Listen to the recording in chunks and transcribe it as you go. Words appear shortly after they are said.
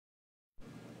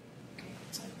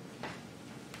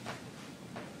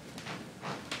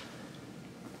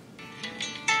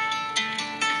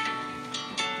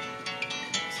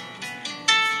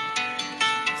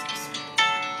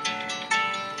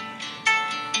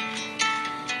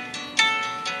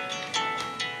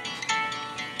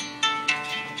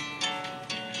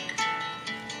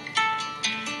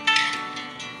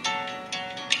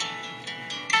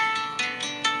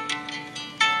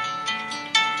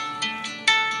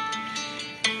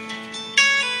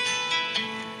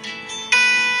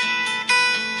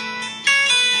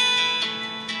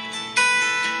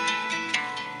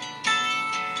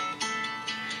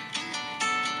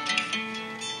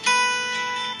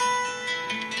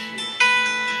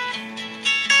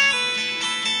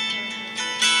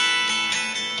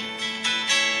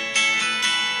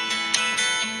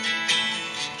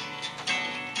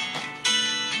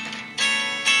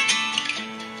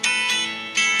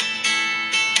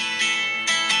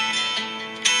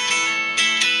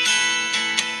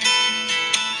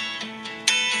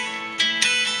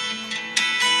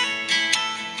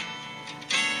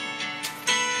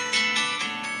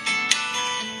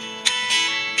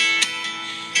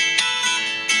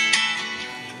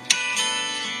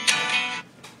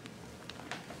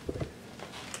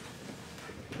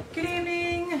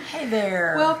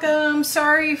there. Welcome.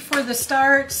 Sorry for the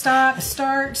start, stop,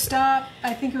 start, stop.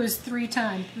 I think it was 3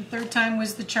 times. The third time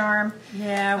was the charm.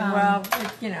 Yeah, well,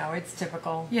 it's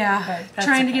typical. Yeah,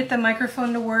 trying to get the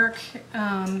microphone to work.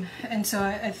 And so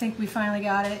I think we finally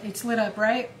got it. It's lit up,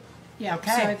 right? Yeah.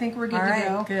 Okay. So I think we're good to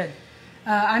go. Good.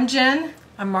 I'm Jen.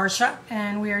 I'm Marsha.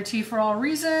 And we are Tea for All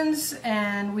Reasons.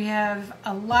 And we have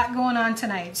a lot going on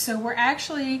tonight. So we're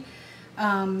actually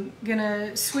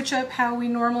gonna switch up how we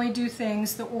normally do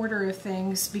things, the order of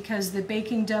things, because the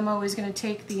baking demo is gonna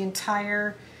take the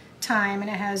entire time and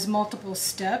it has multiple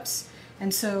steps.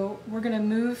 And so we're gonna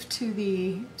move to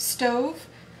the stove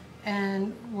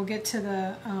and we'll get to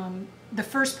the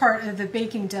first part of the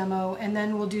baking demo, and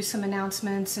then we'll do some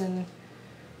announcements and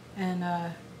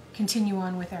continue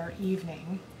on with our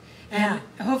evening. And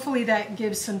hopefully that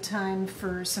gives some time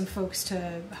for some folks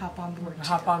to hop on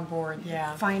board.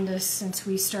 Yeah. Find us, since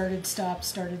we started, stopped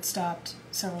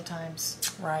several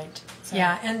times. Right. So.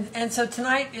 Yeah, and so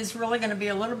tonight is really going to be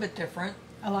a little bit different.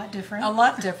 A lot different. A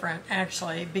lot different,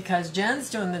 actually, because Jen's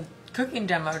doing the cooking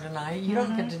demo tonight. You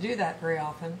don't get to do that very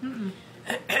often.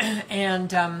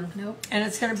 And nope. And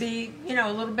it's going to be,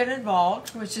 a little bit involved,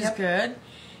 which is good,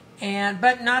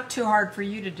 but not too hard for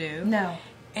you to do. No.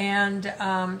 And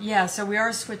so we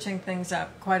are switching things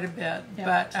up quite a bit,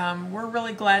 but we're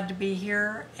really glad to be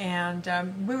here. And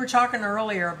we were talking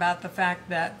earlier about the fact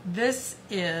that this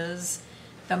is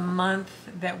the month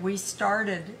that we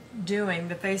started doing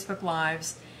the Facebook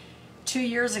Lives 2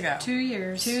 years ago. 2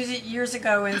 years. 2 years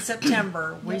ago in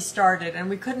September we started, and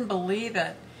we couldn't believe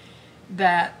it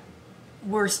that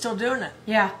we're still doing it.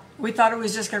 Yeah. We thought it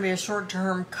was just going to be a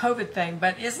short-term COVID thing,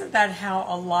 but isn't that how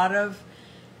a lot of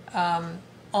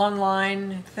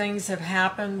online things have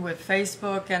happened with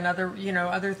Facebook and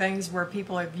other things where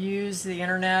people have used the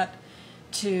internet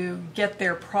to get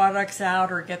their products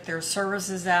out or get their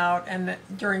services out and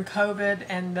during COVID,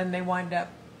 and then they wind up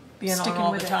being Sticking on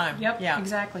all with the it. time. Yep, yeah,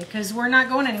 exactly, because we're not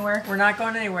going anywhere. We're not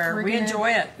going anywhere. We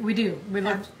enjoy it. We do.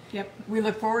 We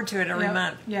look forward to it every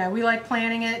month. Yeah, we like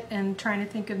planning it and trying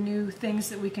to think of new things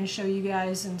that we can show you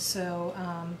guys, and so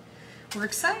we're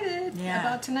excited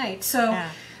about tonight. So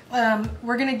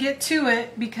we're going to get to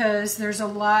it because there's a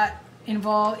lot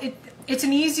involved. It's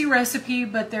an easy recipe,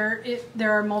 but there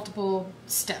are multiple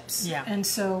steps. Yeah. And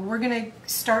so we're going to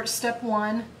start step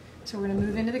 1. So we're going to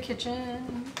move into the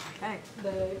kitchen. Okay.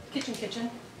 The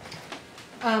kitchen.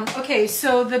 Okay,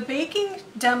 so the baking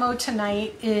demo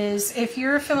tonight is, if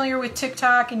you're familiar with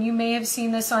TikTok, and you may have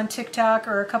seen this on TikTok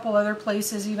or a couple other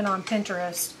places, even on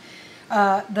Pinterest,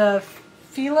 the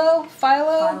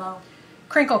Phyllo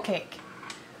crinkle cake.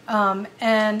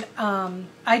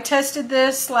 I tested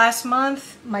this last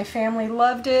month. My family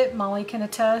loved it. Molly can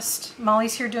attest.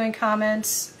 Molly's here doing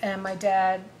comments, and my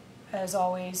dad, as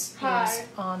always, is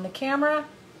on the camera.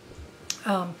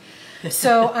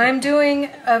 So I'm doing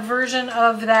a version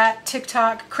of that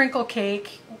TikTok crinkle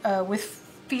cake with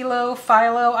Phyllo.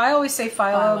 I always say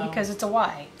Phyllo because it's a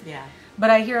Y. Yeah. But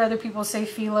I hear other people say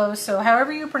Phyllo, so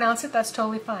however you pronounce it, that's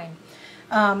totally fine.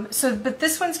 But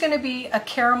this one's going to be a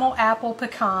caramel apple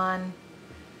pecan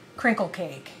crinkle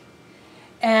cake.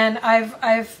 And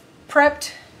I've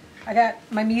prepped, I got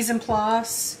my mise en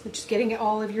place, which is getting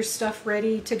all of your stuff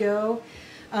ready to go.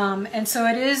 And so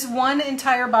it is 1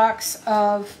 entire box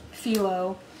of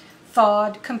Phyllo,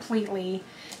 thawed completely.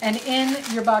 And in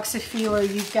your box of Phyllo,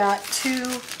 you've got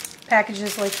 2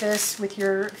 packages like this with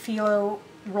your Phyllo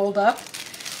rolled up.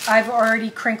 I've already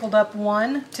crinkled up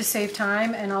 1 to save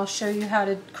time, and I'll show you how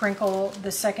to crinkle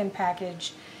the second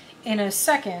package in a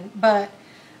second. But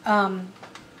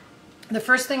the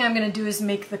first thing I'm going to do is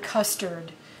make the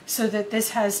custard so that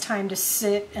this has time to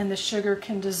sit and the sugar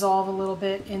can dissolve a little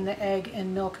bit in the egg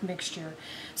and milk mixture.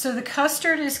 So the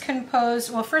custard is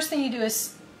composed, well, first thing you do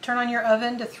is turn on your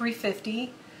oven to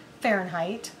 350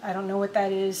 Fahrenheit. I don't know what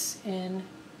that is in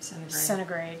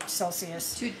centigrade,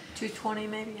 Celsius. 220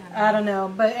 maybe? I don't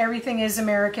know, but everything is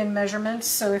American measurements,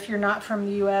 so if you're not from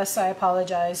the U.S., I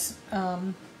apologize.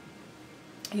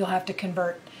 You'll have to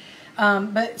convert.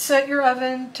 But set your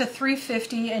oven to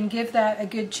 350 and give that a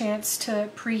good chance to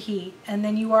preheat. And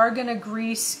then you are going to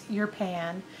grease your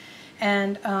pan.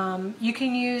 And you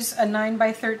can use a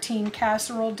 9x13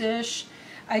 casserole dish.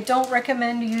 I don't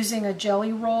recommend using a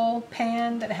jelly roll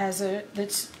pan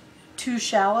that's too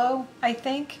shallow, I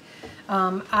think.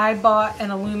 I bought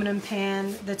an aluminum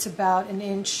pan that's about 1.5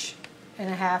 inches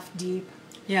deep.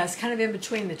 Yeah, it's kind of in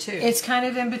between the 2. It's kind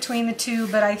of in between the 2,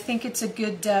 but I think it's a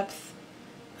good depth.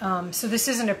 So this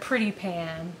isn't a pretty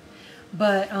pan,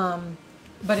 but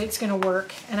it's going to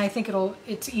work, and I think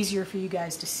it's easier for you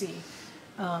guys to see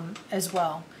as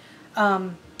well.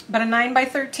 but a 9 by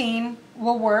 13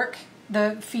 will work.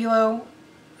 The phyllo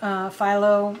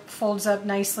folds up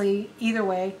nicely either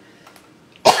way.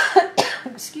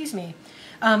 Excuse me.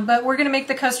 But we're going to make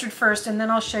the custard first, and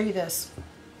then I'll show you this.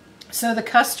 So the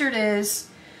custard is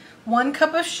 1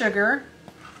 cup of sugar,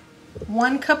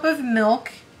 1 cup of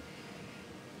milk,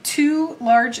 2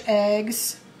 large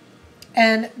eggs,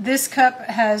 and this cup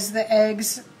has the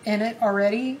eggs in it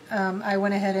already. I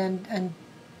went ahead and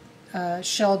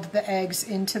shelled the eggs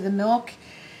into the milk.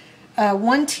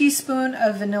 1 teaspoon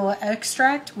of vanilla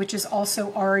extract, which is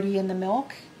also already in the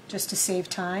milk, just to save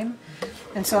time.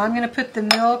 And so I'm going to put the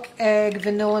milk, egg,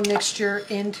 vanilla mixture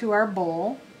into our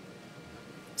bowl.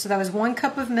 So that was 1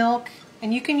 cup of milk,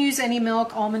 and you can use any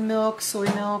milk, almond milk, soy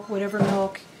milk, whatever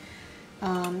milk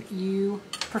you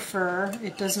prefer.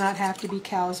 It does not have to be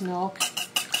cow's milk.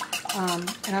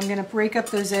 And I'm going to break up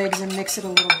those eggs and mix it a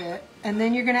little bit. And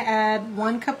then you're going to add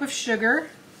 1 cup of sugar,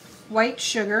 white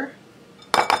sugar,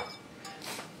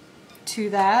 to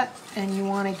that, and you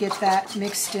want to get that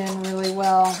mixed in really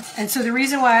well. And so the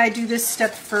reason why I do this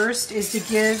step first is to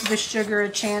give the sugar a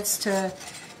chance to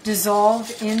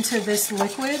dissolve into this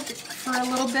liquid for a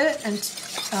little bit, and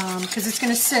because it's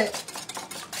going to sit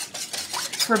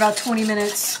for about 20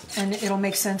 minutes, and it'll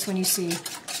make sense when you see.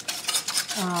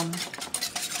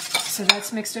 So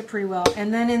that's mixed up pretty well.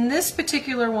 And then in this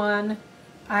particular one,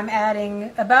 I'm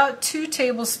adding about 2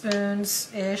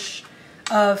 tablespoons-ish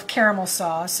of caramel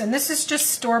sauce. And this is just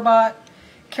store-bought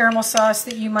caramel sauce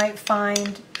that you might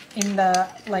find in the,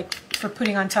 like, for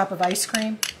putting on top of ice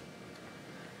cream.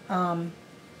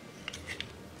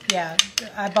 Yeah,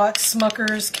 I bought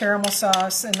Smucker's caramel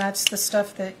sauce, and that's the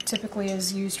stuff that typically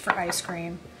is used for ice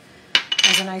cream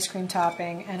as an ice cream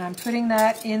topping. And I'm putting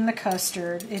that in the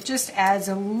custard. It just adds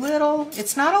a little,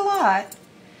 it's not a lot,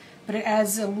 but it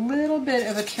adds a little bit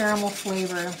of a caramel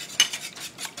flavor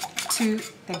to,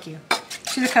 thank you,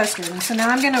 to the custard. And so now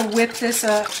I'm going to whip this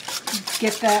up,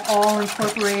 get that all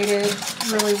incorporated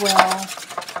really well.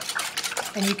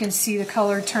 And you can see the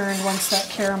color turned once that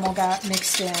caramel got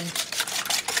mixed in.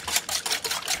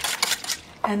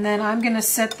 And then I'm going to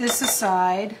set this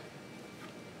aside,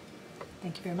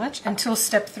 thank you very much, until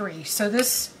step 3. So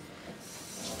this,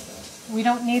 we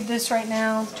don't need this right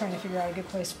now. I'm trying to figure out a good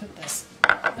place to put this.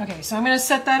 Okay, so I'm going to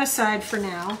set that aside for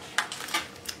now.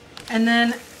 And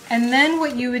then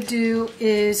what you would do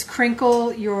is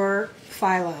crinkle your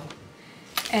phyllo.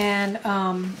 And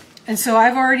so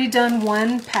I've already done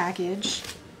 1 package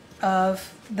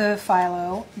of the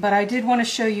phyllo, but I did want to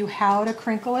show you how to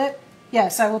crinkle it.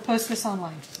 Yes, I will post this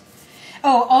online.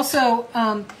 Oh, also,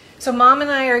 so Mom and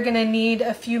I are going to need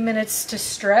a few minutes to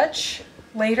stretch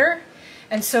later.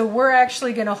 And so we're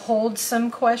actually going to hold some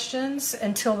questions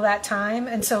until that time.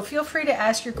 And so feel free to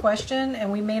ask your question,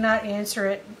 and we may not answer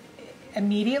it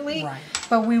immediately, right,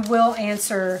 but we will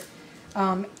answer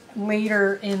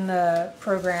later in the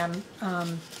program,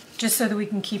 just so that we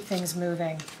can keep things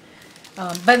moving.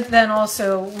 But then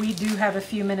also, we do have a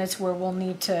few minutes where we'll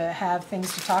need to have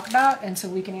things to talk about, and so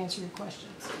we can answer your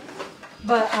questions.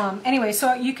 But anyway,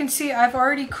 so you can see I've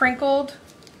already crinkled.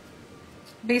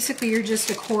 Basically, you're just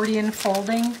accordion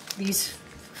folding these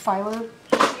phyllo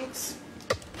sheets.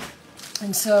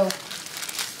 And so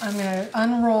I'm going to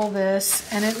unroll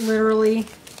this, and it literally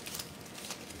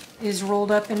is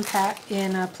rolled up in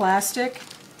plastic,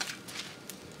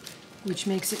 which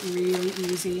makes it really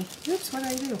easy. Oops, what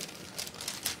did I do?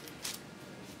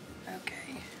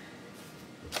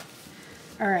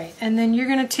 All right, and then you're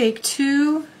going to take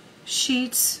 2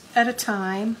 sheets at a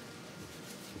time.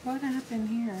 What happened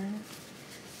here?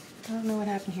 I don't know what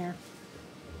happened here.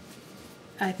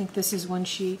 I think this is 1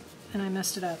 sheet, and I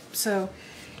messed it up. So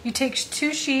you take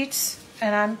 2 sheets,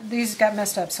 and these got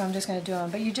messed up, so I'm just going to do them.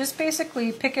 But you just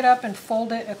basically pick it up and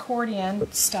fold it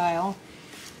accordion style,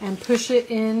 and push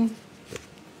it in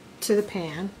to the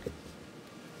pan.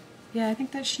 Yeah, I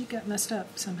think that sheet got messed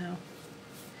up somehow,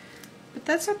 but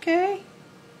that's okay.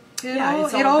 It all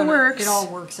works. It all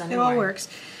works anyway. It all works.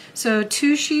 So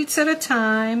 2 sheets at a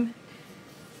time,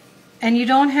 and you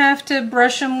don't have to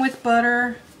brush them with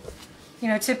butter. You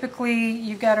know, typically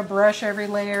you've got to brush every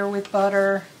layer with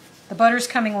butter. The butter's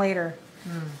coming later.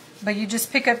 But you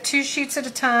just pick up 2 sheets at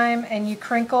a time, and you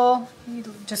crinkle. You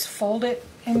just fold it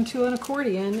into an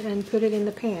accordion and put it in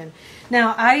the pan.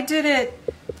 Now, I did it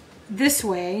this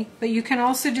way, but you can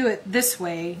also do it this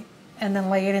way and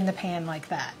then lay it in the pan like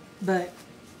that. But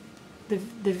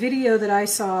the video that I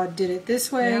saw did it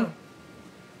this way. Yeah.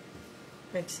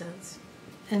 Makes sense.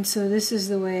 And so this is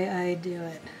the way I do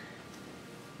it.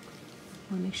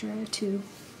 I want to make sure I have 2.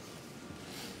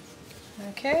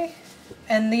 Okay.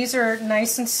 And these are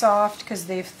nice and soft because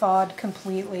they've thawed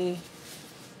completely.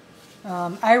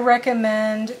 I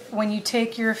recommend when you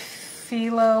take your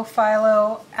Philo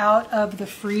out of the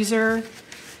freezer,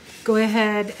 go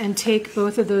ahead and take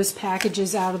both of those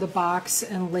packages out of the box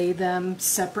and lay them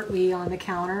separately on the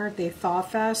counter. They thaw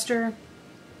faster.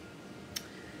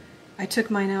 I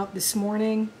took mine out this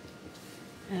morning,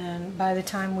 and by the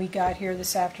time we got here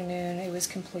this afternoon, it was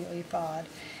completely thawed.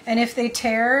 And if they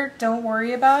tear, don't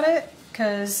worry about it,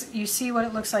 because you see what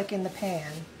it looks like in the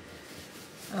pan.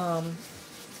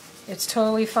 It's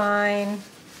totally fine.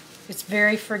 It's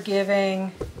very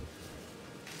forgiving,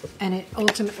 and it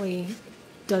ultimately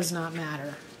does not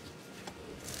matter.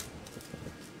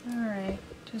 All right,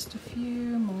 just a few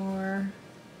more.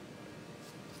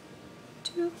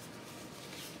 2.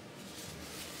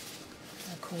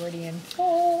 Accordion.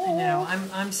 I know.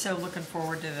 I'm so looking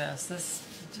forward to this.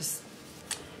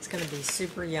 It's going to be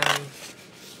super yummy.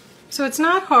 So it's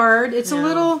not hard. It's a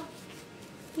little,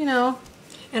 you know.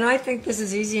 And I think this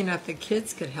is easy enough that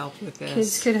kids could help with this.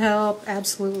 Kids could help,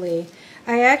 absolutely.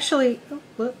 I actually, oh,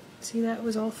 look, see that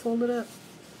was all folded up.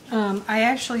 I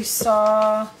actually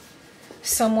saw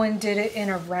someone did it in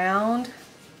a round.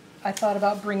 I thought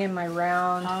about bringing my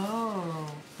round. Oh.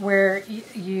 Where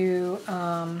you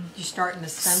start in the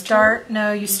center?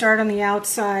 You start on the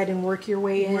outside and work your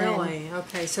way in. Really?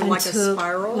 Okay, so like a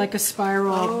spiral? Like a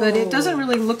spiral, but it doesn't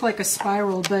really look like a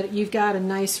spiral, but you've got a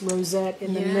nice rosette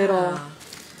in the middle.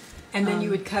 And then you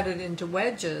would cut it into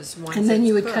wedges once And then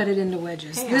you would cooked. cut it into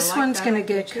wedges. Hey, this like one's that going to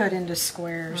idea get cut too. into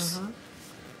squares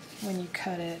when you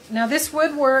cut it. Now this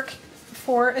would work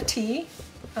for a tea.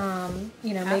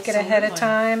 Make it ahead of Absolutely.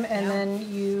 time, and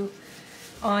then you,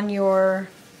 on your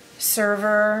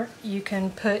server, you can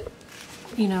put,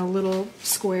 little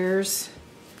squares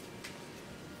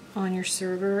on your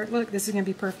server. Look, this is going to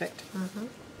be perfect.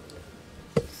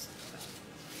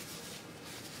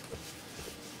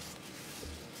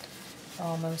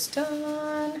 Almost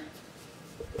done.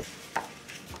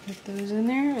 Put those in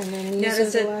there, and then these are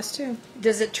the last 2.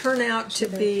 Does it turn out to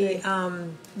be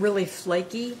really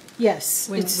flaky? Yes.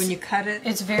 When you cut it?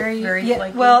 It's very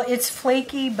flaky? Well, it's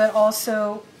flaky, but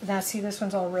also, now see, this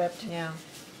one's all ripped. Yeah.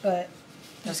 But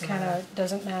just kind of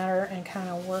doesn't matter, and kind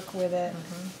of work with it.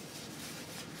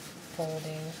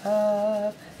 Folding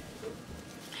up.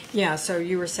 Yeah, so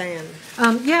you were saying.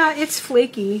 Yeah, it's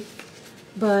flaky,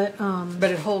 but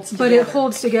it holds together. But it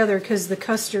holds together because the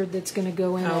custard that's going to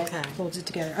go in it Okay. holds it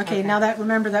together. Okay, now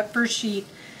remember that first sheet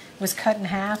was cut in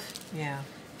half. Yeah.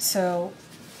 So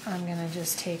I'm going to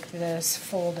just take this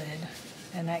folded,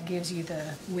 and that gives you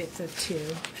the width of 2,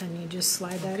 and you just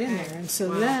slide that in there. And so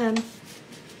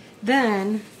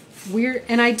then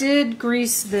and I did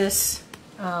grease this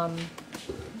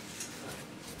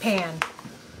pan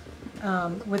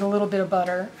with a little bit of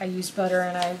butter. I used butter,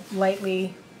 and I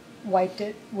lightly wiped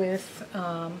it with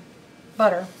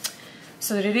butter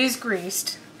so that it is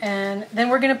greased. And then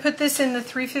we're going to put this in the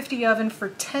 350 oven for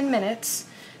 10 minutes.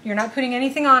 You're not putting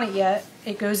anything on it yet.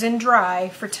 It goes in dry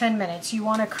for 10 minutes. You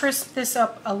want to crisp this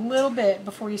up a little bit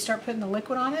before you start putting the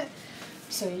liquid on it.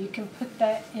 So you can put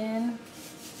that in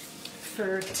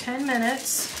for 10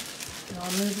 minutes. And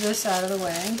I'll move this out of the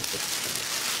way.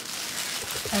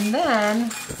 And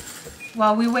then,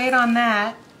 while we wait on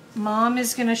that, Mom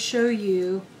is going to show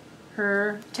you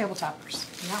her table toppers.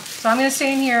 Yeah. So I'm going to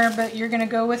stay in here, but you're going to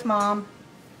go with Mom,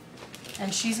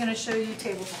 and she's going to show you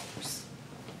table toppers.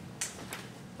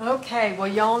 Okay, well,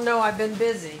 y'all know I've been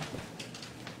busy.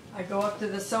 I go up to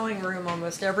the sewing room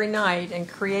almost every night and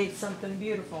create something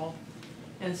beautiful.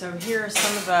 And so here's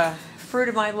some of the fruit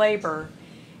of my labor.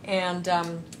 And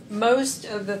most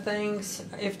of the things,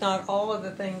 if not all of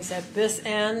the things at this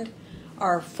end,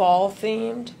 are fall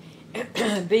themed.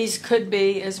 These could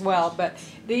be as well, but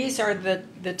these are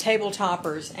the table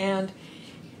toppers, and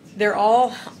they're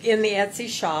all in the Etsy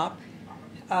shop.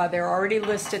 They're already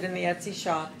listed in the Etsy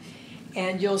shop,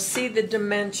 and you'll see the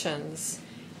dimensions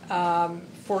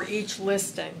for each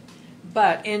listing.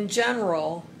 But in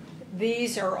general,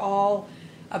 these are all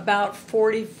about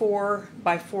 44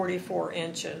 by 44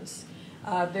 inches.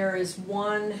 There is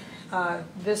one,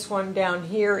 this one down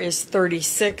here is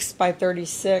 36 by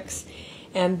 36,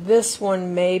 and this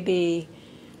one may be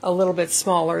a little bit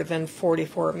smaller than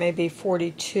 44, maybe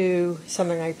 42,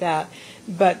 something like that.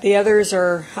 But the others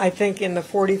are, I think, in the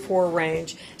 44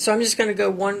 range. So I'm just going to go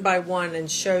one by one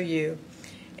and show you.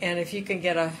 And if you can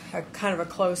get a kind of a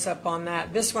close-up on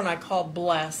that. This one I call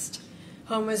Blessed.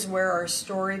 Home is where our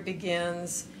story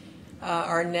begins.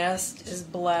 Our nest is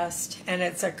blessed. And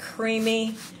it's a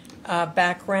creamy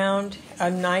background, a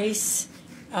nice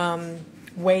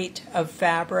weight of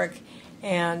fabric,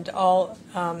 and all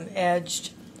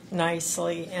edged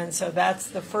nicely. And so that's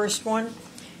the first one.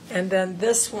 And then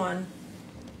this one,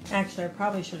 actually I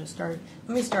probably should have started,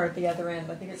 let me start at the other end.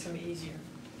 I think it's going to be easier.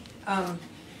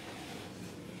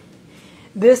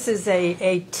 This is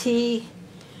a tea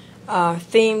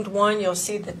themed one. You'll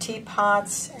see the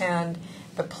teapots and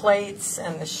the plates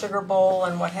and the sugar bowl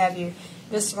and what have you.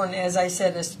 This one, as I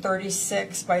said, is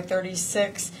 36 by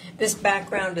 36. This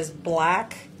background is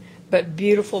black, but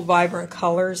beautiful, vibrant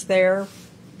colors there.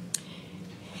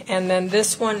 And then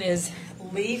this one is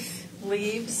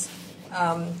leaves.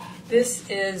 This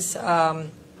is not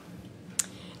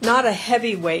a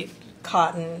heavyweight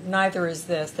cotton, neither is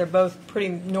this. They're both pretty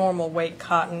normal weight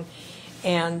cotton,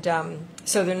 and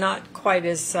so they're not quite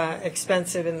as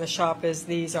expensive in the shop as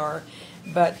these are,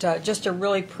 but just a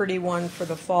really pretty one for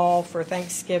the fall, for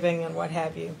Thanksgiving and what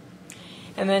have you.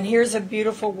 And then here's a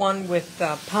beautiful one with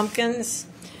pumpkins,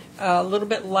 a little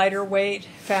bit lighter weight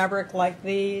fabric like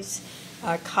these,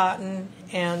 cotton,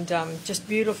 and just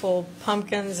beautiful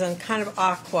pumpkins and kind of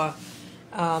aqua.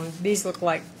 These look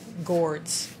like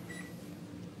gourds.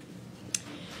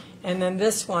 And then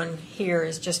this one here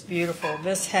is just beautiful.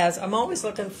 This has, I'm always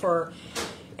looking for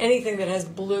anything that has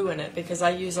blue in it because I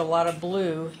use a lot of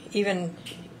blue, even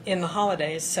in the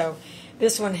holidays. So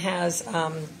this one has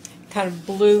kind of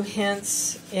blue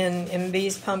hints in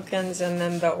these pumpkins, and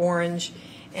then the orange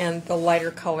and the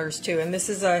lighter colors too. And this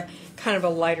is a kind of a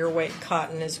lighter weight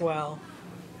cotton as well.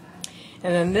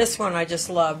 And then this one I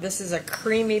just love. This is a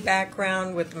creamy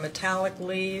background with metallic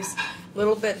leaves, a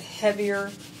little bit heavier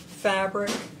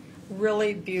fabric.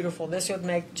 Really beautiful. This would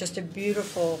make just a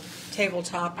beautiful table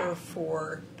topper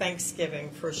for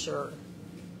Thanksgiving for sure.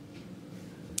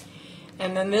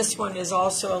 And then this one is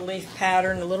also a leaf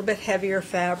pattern, a little bit heavier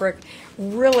fabric.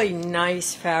 Really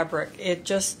nice fabric. It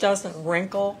just doesn't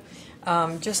wrinkle.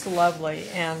 Just lovely,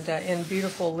 and in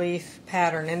beautiful leaf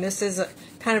pattern. And this is a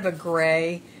kind of a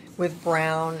gray with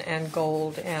brown and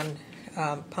gold and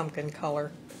pumpkin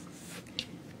color.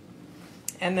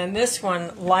 And then this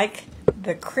one, like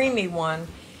the creamy one,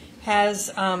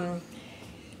 has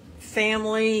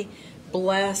family,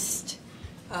 blessed,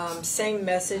 same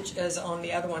message as on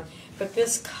the other one. But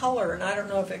this color, and I don't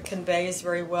know if it conveys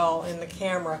very well in the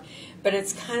camera, but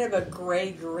it's kind of a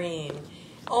gray-green.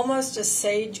 Almost a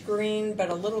sage green, but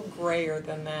a little grayer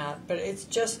than that. But it's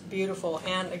just beautiful.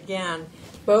 And again,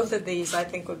 both of these I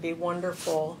think would be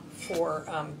wonderful for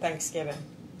Thanksgiving.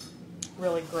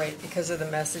 Really great because of the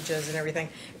messages and everything.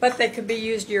 But they could be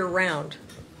used year-round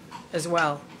as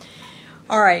well.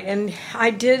 All right, and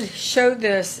I did show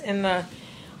this in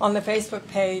on the Facebook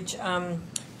page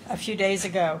a few days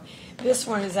ago. This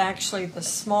one is actually the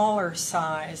smaller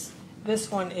size.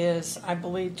 This one is, I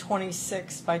believe,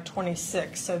 26 by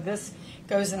 26. So this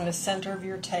goes in the center of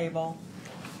your table,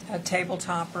 a table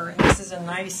topper. And this is a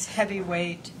nice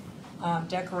heavyweight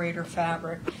decorator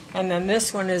fabric. And then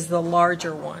this one is the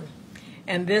larger one.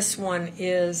 And this one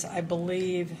is, I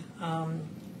believe,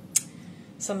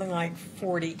 something like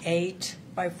 48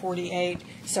 by 48.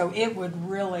 So it would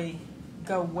really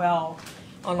go well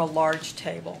on a large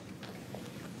table.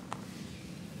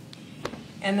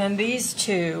 And then these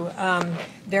two,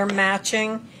 they're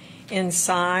matching in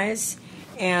size,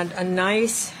 and a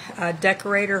nice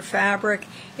decorator fabric.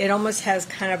 It almost has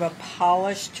kind of a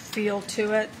polished feel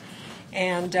to it,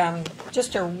 and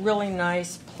just a really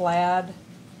nice plaid.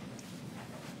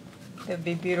 It would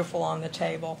be beautiful on the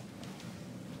table.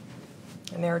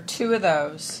 And there are two of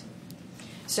those.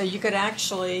 So you could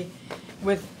actually,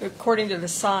 according to the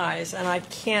size, and I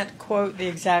can't quote the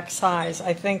exact size,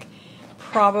 I think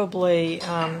probably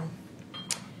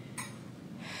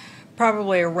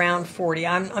around 40.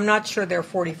 I'm not sure they're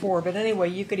 44, but anyway,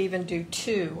 you could even do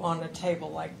two on a table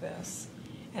like this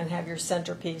and have your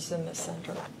centerpiece in the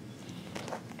center.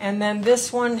 And then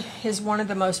this one is one of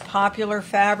the most popular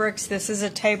fabrics. This is a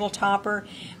table topper,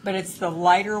 but it's the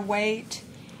lighter weight,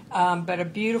 but a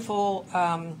beautiful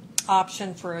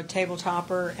option for a table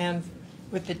topper, and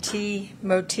with the tea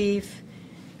motif,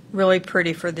 really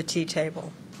pretty for the tea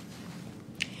table.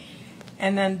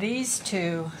 And then these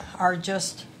two are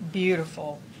just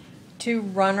beautiful. Two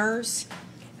runners.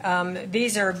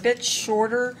 These are a bit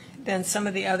shorter than some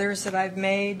of the others that I've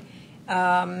made.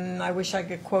 I wish I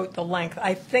could quote the length.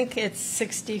 I think it's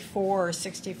 64 or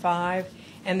 65,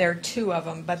 and there are two of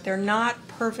them, but they're not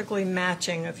perfectly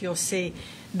matching. If you'll see,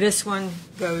 this one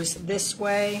goes this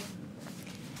way,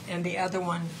 and the other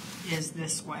one is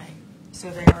this way.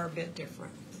 So they are a bit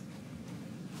different.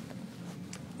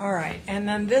 All right, and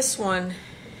then this one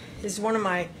is one of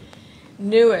my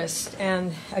newest,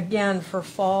 and again for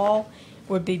fall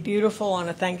would be beautiful on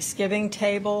a Thanksgiving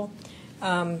table.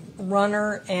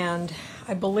 Runner, and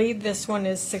I believe this one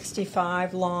is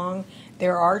 65 long.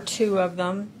 There are two of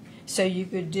them, So you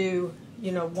could do,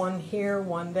 you know, one here,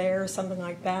 one there, something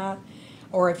like that.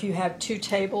 Or if you have 2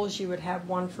 tables, you would have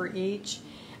one for each.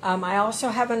 I also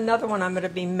have another one I'm going to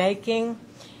be making,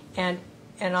 and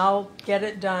I'll get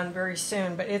it done very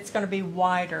soon, but it's going to be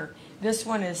wider. This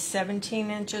one is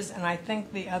 17 inches, and I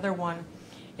think the other one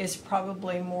is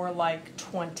probably more like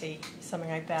 20, something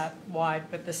like that,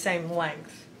 wide, but the same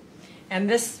length. And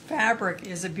this fabric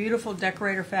is a beautiful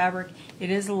decorator fabric. It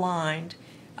is lined,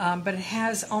 but it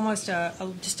has almost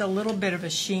just a little bit of a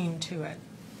sheen to it.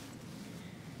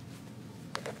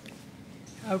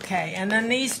 Okay, and then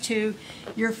these two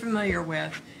you're familiar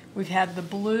with. We've had the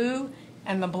blue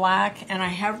and the black, and I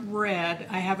have red.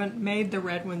 I haven't made the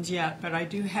red ones yet, but I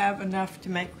do have enough to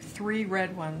make 3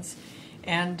 red ones.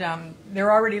 And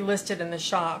they're already listed in the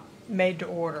shop, made to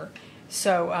order.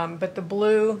 So, but the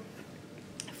blue,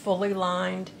 fully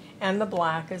lined, and the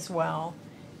black as well.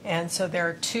 And so there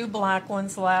are 2 black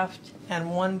ones left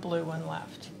and 1 blue one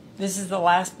left. This is the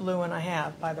last blue one I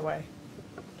have, by the way.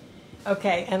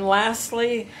 Okay, and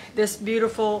lastly, this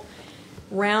beautiful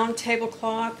round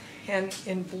tablecloth, and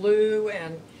in blue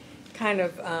and kind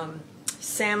of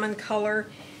salmon color.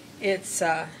 It's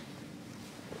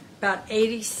about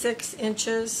 86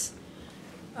 inches,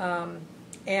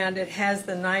 and it has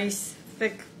the nice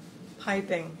thick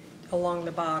piping along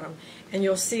the bottom. And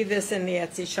you'll see this in the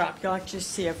Etsy shop. You'll actually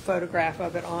see a photograph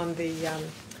of it on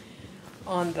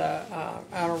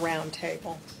a round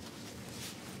table.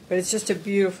 But it's just a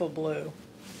beautiful blue,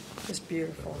 just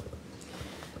beautiful.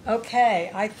 Okay,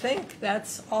 I think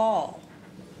that's all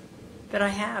that I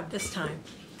have this time.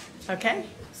 Okay?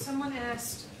 Someone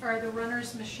asked, are the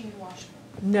runners machine washable?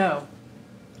 No,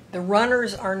 the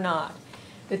runners are not.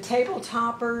 The table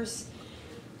toppers,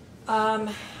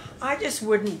 I just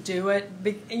wouldn't do it,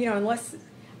 you know, unless,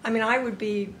 I mean, I would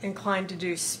be inclined to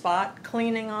do spot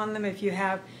cleaning on them. If you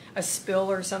have a spill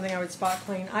or something, I would spot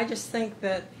clean. I just think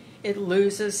that it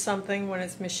loses something when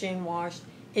it's machine washed.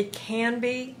 It can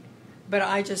be, but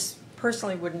I just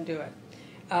personally wouldn't do it.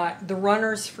 The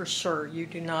runners, for sure, you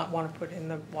do not want to put in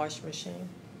the washing machine.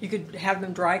 You could have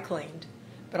them dry cleaned,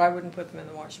 but I wouldn't put them in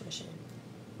the washing machine.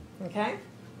 Okay?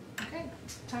 Okay,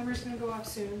 timer's going to go off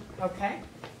soon. Okay.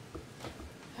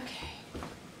 Okay.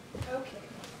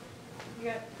 You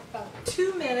got about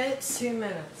 2 minutes. 2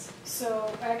 minutes.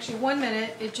 So, actually 1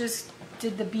 minute. It just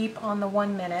did the beep on the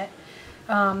 1 minute.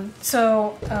 And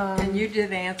you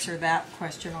did answer that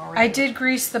question already. I did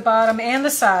grease the bottom and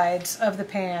the sides of the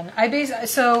pan.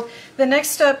 So the next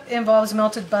step involves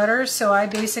melted butter. So I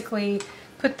basically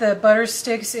put the butter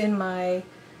sticks in my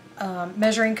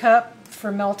measuring cup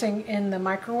for melting in the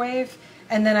microwave,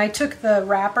 and then I took the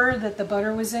wrapper that the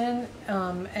butter was in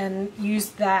and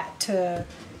used that to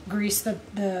grease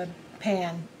the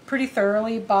pan pretty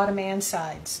thoroughly, bottom and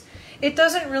sides. It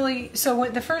doesn't really, so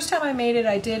the first time I made it,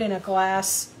 I did in a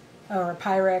glass or a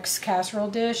Pyrex casserole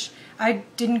dish. I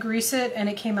didn't grease it, and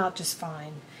it came out just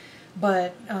fine.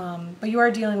 But you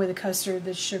are dealing with a custard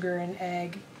that's sugar and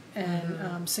egg,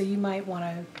 and so you might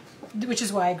want to, which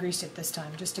is why I greased it this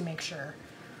time, just to make sure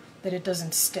that it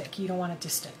doesn't stick. You don't want it to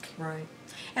stick. Right.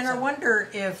 And so, I wonder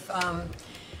if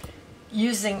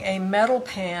using a metal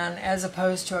pan as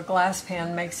opposed to a glass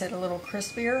pan makes it a little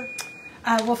crispier?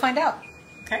 We'll find out.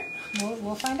 Okay.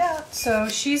 We'll find out. So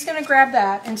she's going to grab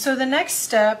that. And so the next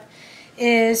step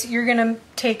is you're going to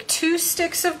take 2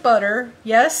 sticks of butter.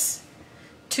 Yes,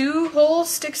 2 whole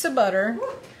sticks of butter.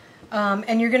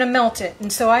 And you're going to melt it.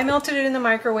 And so I melted it in the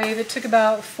microwave. It took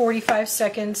about 45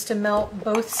 seconds to melt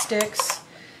both sticks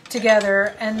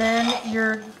together. And then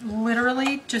you're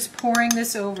literally just pouring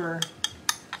this over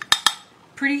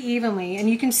pretty evenly. And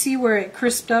you can see where it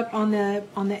crisped up on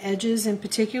the edges in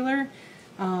particular.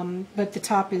 But the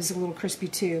top is a little crispy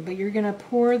too. But you're going to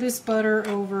pour this butter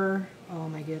over. Oh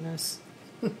my goodness.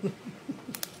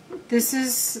 This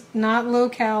is not low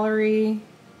calorie.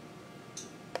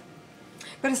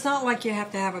 But it's not like you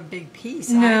have to have a big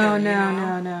piece No, either,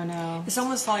 no. It's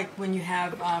almost like when you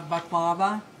have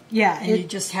baklava. Yeah. And you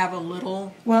just have a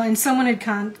little. Well, and someone had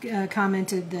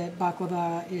commented that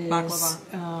baklava is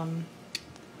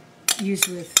used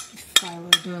with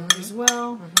phyllo dough as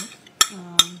well.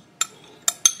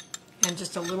 And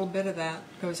just a little bit of that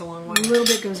goes a long way. A little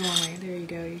bit goes a long way. There you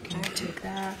go. You can take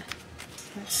that.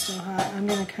 That's still hot. I'm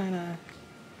going to kind of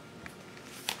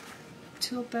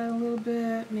tilt that a little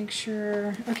bit, make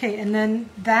sure. Okay, and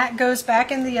then that goes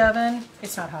back in the oven.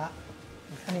 It's not hot.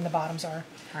 I mean, the bottoms are.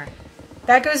 All right.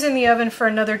 That goes in the oven for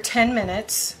another 10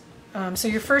 minutes. So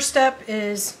your first step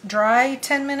is dry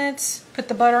 10 minutes, put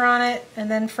the butter on it,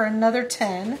 and then for another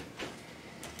 10.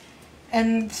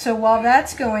 And so while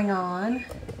that's going on,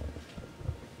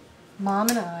 Mom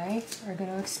and I are going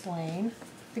to explain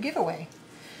the giveaway.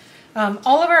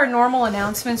 All of our normal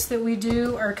announcements that we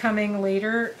do are coming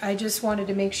later. I just wanted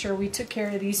to make sure we took care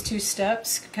of these 2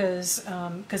 steps because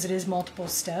it is multiple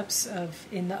steps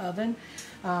in the oven.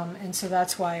 And so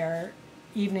that's why our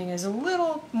evening is a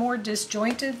little more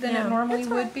disjointed than it normally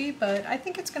would be, but I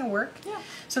think it's going to work. Yeah.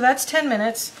 So that's 10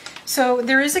 minutes. So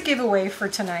there is a giveaway for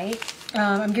tonight.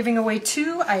 I'm giving away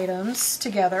 2 items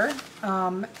together,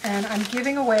 and I'm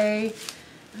giving away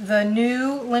the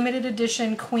new limited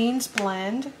edition Queen's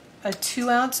Blend, a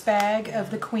 2-ounce bag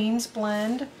of the Queen's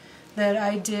Blend that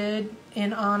I did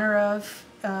in honor of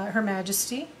Her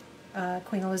Majesty,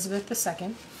 Queen Elizabeth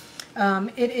II.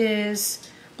 It is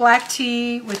black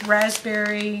tea with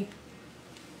raspberry,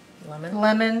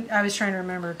 lemon. I was trying to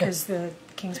remember because the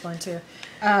King's Blend too.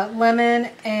 Lemon,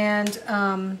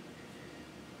 and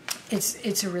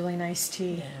it's a really nice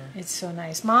tea. Yeah. It's so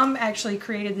nice. Mom actually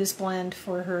created this blend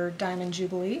for her Diamond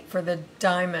Jubilee. For the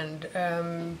Diamond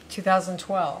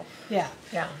 2012. Yeah.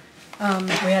 Yeah.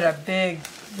 We had a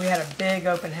big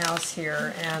open house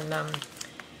here, and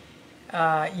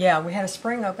we had a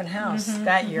spring open house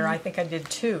that year. I think I did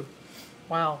 2.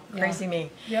 Wow, crazy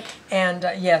me. Yep. And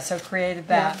so created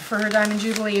that. Yeah, for her Diamond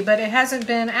Jubilee, but it hasn't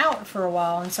been out for a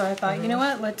while, and so I thought, you know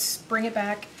what, let's bring it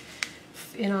back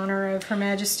in honor of Her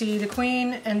Majesty the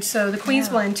Queen. And so the Queen's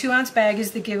Blend 2-ounce bag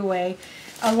is the giveaway,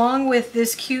 along with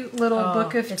this cute little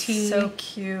book of tea. So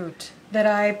cute. That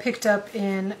I picked up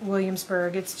in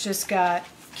Williamsburg. It's just got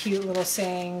cute little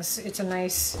sayings. It's a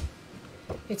nice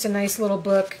little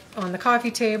book on the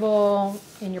coffee table,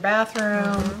 in your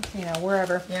bathroom,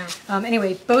 wherever. Yeah.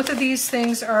 Anyway, both of these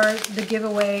things are the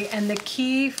giveaway, and the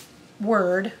key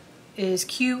word is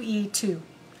QE2.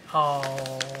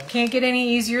 Oh. Can't get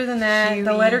any easier than that. QE2.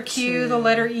 The letter Q, the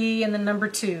letter E, and the number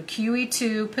 2.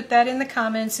 QE2. Put that in the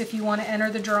comments if you want to enter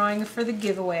the drawing for the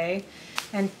giveaway.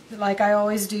 And like I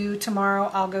always do,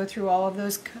 tomorrow I'll go through all of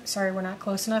those. Sorry, we're not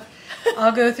close enough.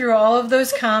 I'll go through all of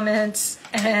those comments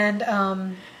and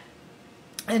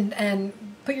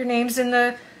put your names in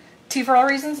the Tea for All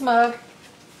Reasons mug.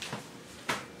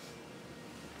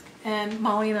 And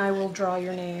Molly and I will draw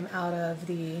your name out of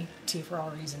the Tea for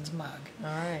All Reasons mug. All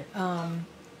right.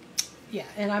 Yeah,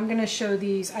 and I'm going to show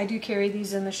these. I do carry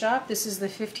these in the shop. This is the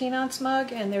 15-ounce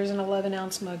mug, and there's an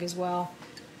 11-ounce mug as well.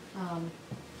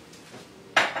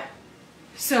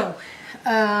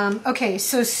 Okay,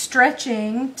 so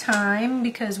stretching time,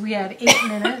 because we had 8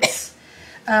 minutes.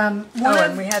 And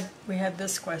we had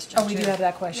this question. Oh, we do have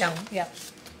that question. Yeah.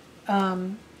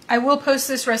 I will post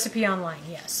this recipe online.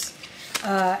 Yes,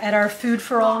 at our Food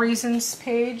for All Reasons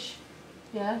page.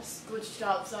 Yes. Glitched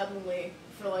out suddenly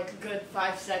for like a good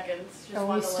 5 seconds. Just Are we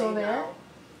wanted to still let you there? know.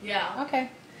 Yeah. Okay.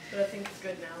 But I think it's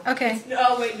good now. Okay.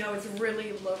 It's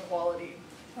really low quality.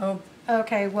 Oh.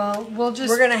 Okay. Well,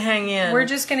 we're gonna hang in. We're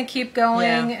just gonna keep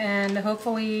going, Yeah. and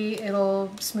hopefully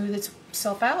it'll smooth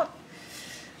itself out.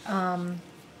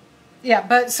 Yeah.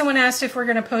 But someone asked if we're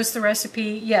gonna post the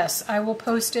recipe. Yes, I will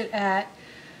post it at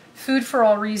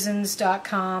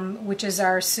foodforallreasons.com, which is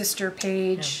our sister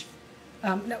page.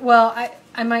 Yeah.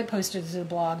 I might post it to the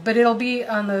blog, but it'll be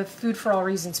on the Food for All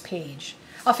Reasons page.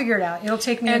 I'll figure it out. It'll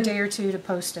take me a day or 2 to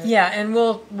post it. Yeah, and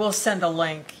we'll send a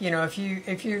link.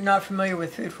 If you're not familiar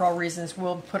with Food for All Reasons,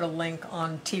 we'll put a link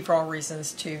on Tea for All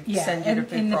Reasons to send you to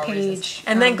Food for All Reasons.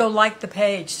 And then go like the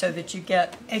page so that you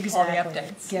get all the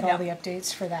updates. Get all the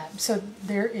updates for that. So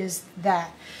there is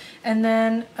that. And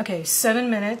then, 7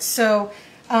 minutes. So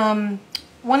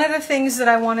one of the things that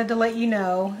I wanted to let you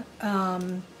know,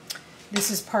 this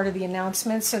is part of the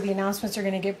announcements, so the announcements are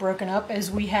going to get broken up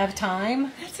as we have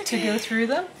time to go through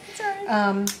them. That's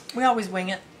all right. We always wing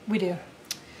it. We do.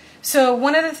 So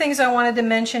one of the things I wanted to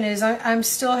mention is I'm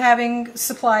still having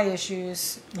supply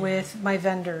issues with my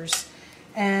vendors.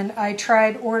 And I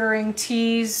tried ordering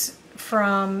teas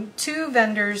from 2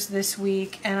 vendors this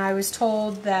week, and I was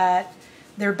told that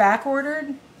they're back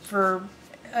ordered for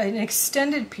an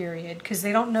extended period because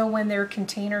they don't know when their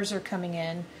containers are coming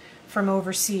in from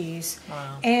overseas.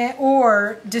 Wow.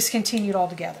 Or discontinued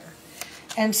altogether.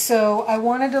 And so I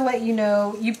wanted to let you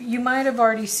know, you might have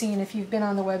already seen if you've been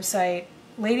on the website,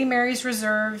 Lady Mary's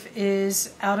Reserve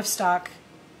is out of stock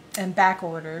and back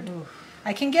ordered. Oof.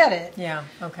 I can get it. Yeah,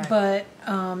 okay. But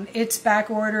it's back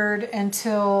ordered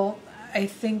until, I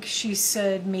think she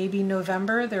said maybe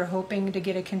November. They're hoping to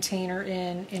get a container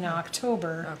in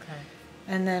October. Okay.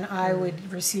 And then I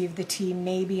would receive the tea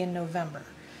maybe in November.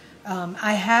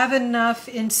 I have enough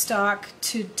in stock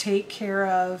to take care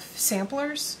of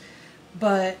samplers,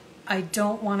 but I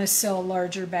don't want to sell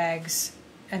larger bags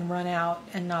and run out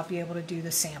and not be able to do the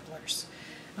samplers.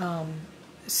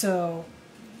 So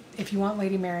if you want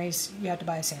Lady Mary's, you have to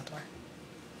buy a sampler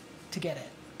to get it,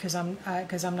 because I'm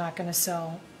not going to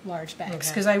sell large bags,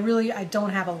 because I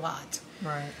don't have a lot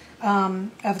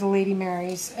of the Lady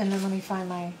Marys. And then let me find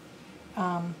my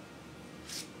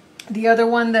the other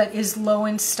one that is low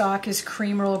in stock is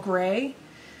Cream Earl Grey,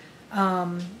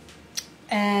 and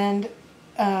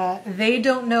they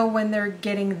don't know when they're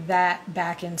getting that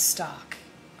back in stock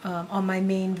on my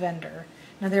main vendor.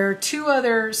 Now there are 2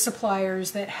 other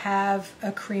suppliers that have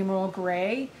a Cream Earl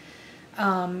Grey,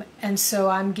 and so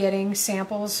I'm getting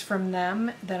samples from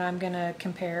them that I'm going to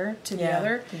compare to the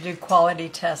other. To do quality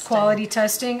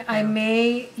testing. Yeah. I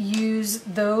may use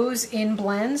those in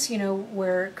blends,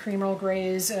 where Cream Earl Grey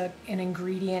is an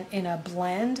ingredient in a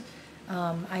blend.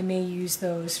 I may use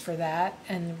those for that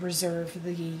and reserve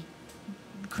the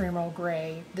Cream Earl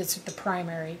Grey that's the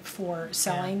primary for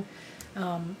selling.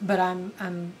 But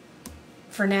I'm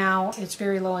for now, it's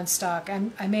very low in stock.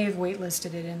 I may have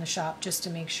waitlisted it in the shop just to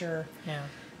make sure,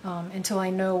 until I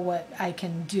know what I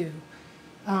can do.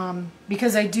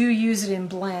 Because I do use it in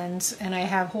blends, and I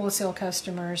have wholesale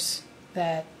customers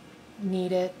that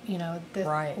need it,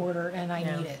 that order, and I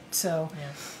need it. So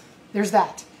there's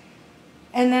that.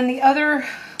 And then the other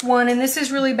one, and this is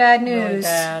really bad news,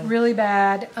 really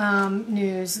bad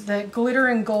news, that Glitter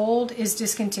and Gold is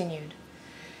discontinued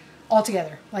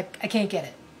altogether. Like, I can't get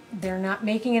it. They're not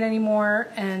making it anymore,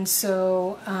 and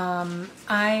so I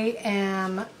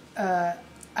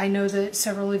know that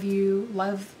several of you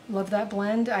love that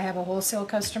blend. I have a wholesale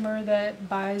customer that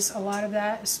buys a lot of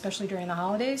that, especially during the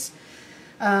holidays.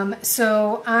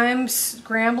 So I'm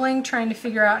scrambling, trying to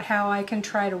figure out how I can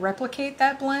try to replicate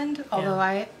that blend, although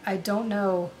I don't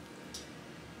know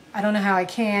how I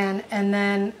can. And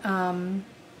then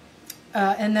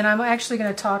I'm actually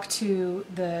going to talk to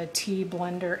the tea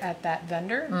blender at that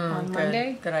vendor on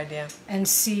Monday. Good idea. And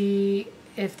see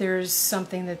if there's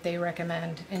something that they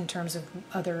recommend in terms of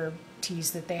other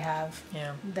teas that they have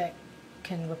that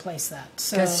can replace that.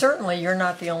 Because certainly you're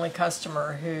not the only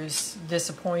customer who's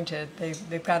disappointed.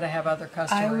 They've got to have other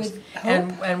customers. I would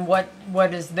hope. And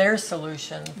what is their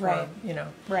solution for,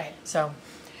 Right. So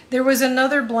there was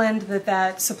another blend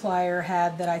that supplier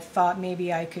had that I thought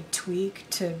maybe I could tweak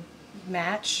to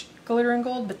match Glitter and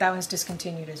Gold, but that one's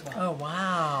discontinued as well. Oh,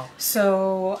 wow.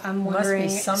 So I'm wondering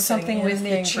something with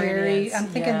the cherry. I'm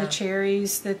thinking the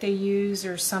cherries that they use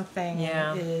or something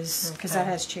is, because that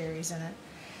has cherries in it.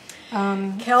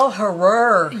 Kel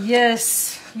Herrer.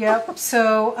 Yes. Yep.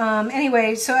 So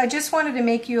anyway, so I just wanted to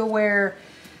make you aware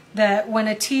that when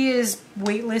a tea is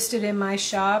waitlisted in my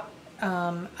shop,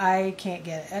 I can't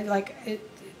get it.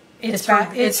 It's for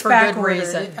back good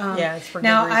reason. It's for good reason.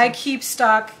 I keep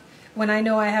stock. When I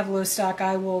know I have low stock,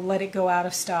 I will let it go out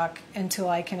of stock until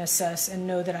I can assess and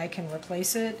know that I can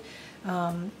replace it.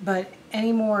 But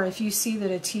anymore, if you see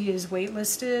that a tea is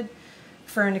waitlisted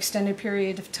for an extended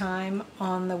period of time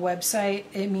on the website,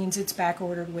 it means it's back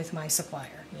ordered with my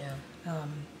supplier.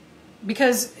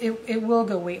 Because it will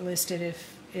go waitlisted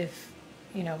if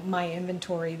my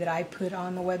inventory that I put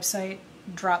on the website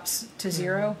drops to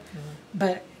zero.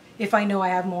 But if I know I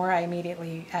have more, I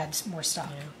immediately add more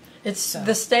stock. It's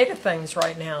the state of things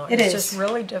right now. It's just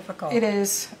really difficult. It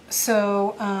is.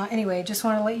 So anyway, just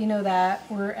want to let you know that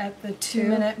we're at the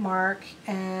 2-minute mark,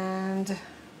 and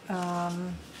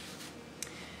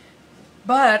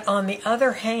but on the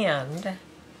other hand,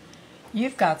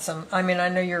 you've got some. I mean, I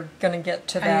know you're going to get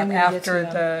to that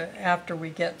after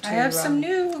we get to. I have some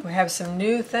new. We have some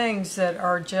new things that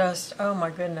are just, oh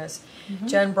my goodness.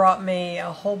 Jen brought me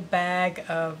a whole bag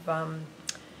of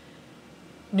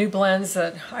new blends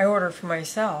that I ordered for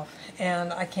myself,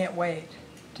 and I can't wait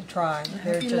to try.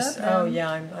 They're just,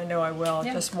 I know I will.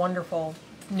 Yeah. Just wonderful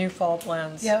new fall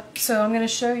blends. Yep. So I'm going to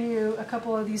show you a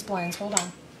couple of these blends. Hold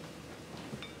on.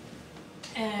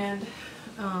 And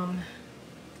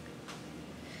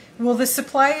will the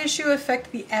supply issue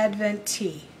affect the Advent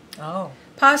tea? Oh.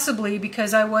 Possibly,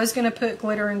 because I was going to put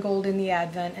Glitter and Gold in the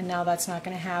Advent, and now that's not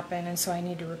going to happen, and so I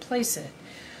need to replace it.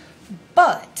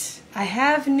 But I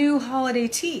have new holiday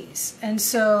teas, and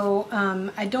so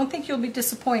I don't think you'll be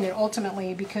disappointed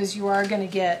ultimately, because you are going to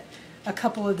get a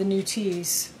couple of the new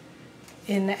teas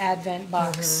in the Advent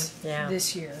box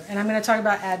this year. And I'm going to talk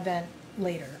about Advent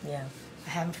later. Yeah. I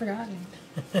haven't forgotten.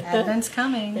 Advent's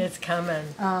coming. It's coming.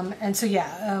 And so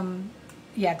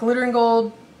Glitter and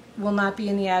Gold will not be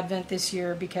in the Advent this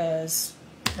year because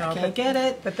I can't get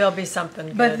it. But there'll be something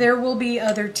good. But there will be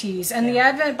other teas. And the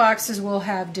Advent boxes will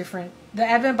have different... The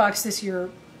Advent box this year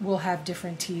will have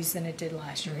different teas than it did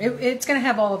last year. It's going to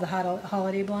have all of the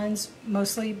holiday blends,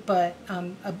 mostly, but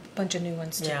a bunch of new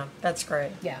ones, too. Yeah, that's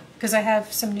great. Yeah, because I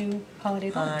have some new holiday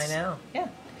blends. I know. Yeah.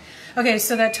 Okay,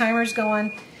 so that timer's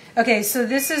going. Okay, so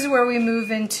this is where we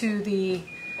move into the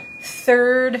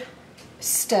third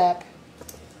step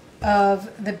of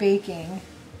the baking.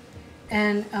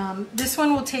 And this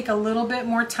one will take a little bit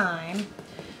more time,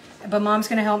 but Mom's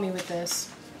going to help me with this.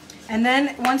 And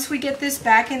then once we get this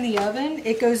back in the oven,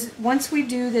 it goes, once we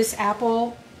do this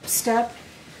apple step,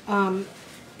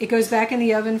 it goes back in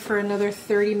the oven for another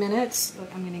 30 minutes.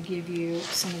 I'm going to give you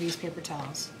some of these paper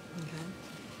towels. Okay.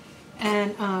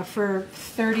 And for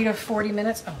 30 to 40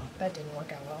 minutes. Oh, that didn't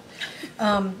work out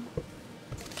well.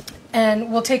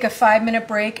 And we'll take a 5-minute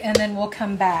break, and then we'll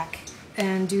come back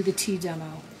and do the tea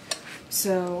demo.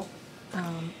 So...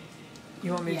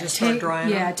 you want me to just start drying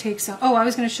them? Yeah, take some. Oh, I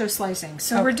was going to show slicing.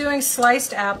 So we're doing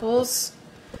sliced apples,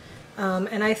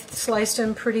 and I sliced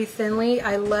them pretty thinly.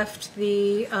 I left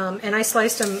the, and I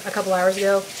sliced them a couple hours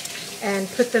ago and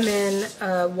put them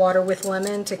in water with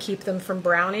lemon to keep them from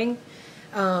browning.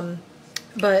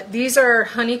 But these are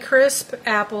Honeycrisp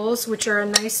apples, which are a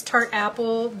nice tart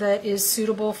apple that is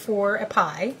suitable for a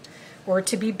pie or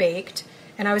to be baked.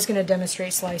 And I was going to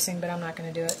demonstrate slicing, but I'm not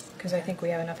going to do it because I think we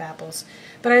have enough apples.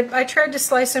 But I tried to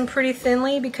slice them pretty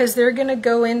thinly because they're going to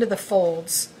go into the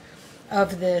folds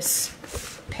of this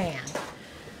pan.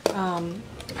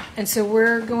 And so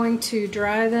we're going to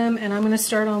dry them, and I'm going to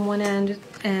start on one end.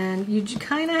 And you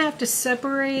kind of have to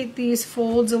separate these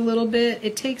folds a little bit.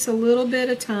 It takes a little bit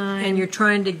of time. And you're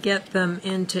trying to get them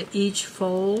into each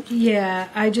fold? Yeah,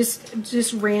 I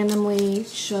just randomly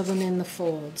shove them in the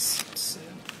folds. So.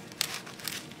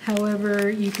 However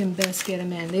you can best get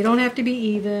them in. They don't have to be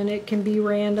even. It can be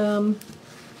random.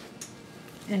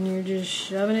 And you're just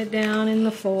shoving it down in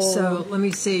the fold. So let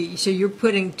me see. So you're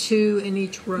putting 2 in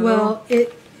each row? Well,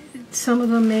 some of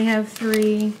them may have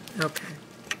 3. Okay.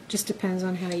 Just depends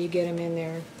on how you get them in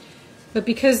there. But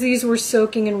because these were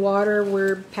soaking in water,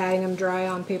 we're patting them dry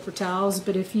on paper towels.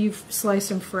 But if you slice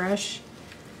them fresh,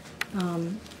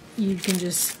 you can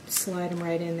just slide them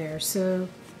right in there. So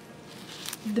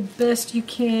the best you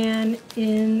can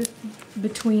in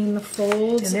between the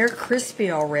folds. And they're crispy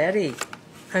already.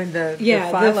 And the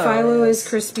phyllo is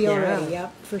crispy already.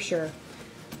 Yep, for sure.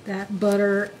 That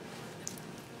butter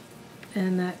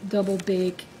and that double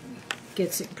bake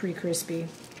gets it pretty crispy.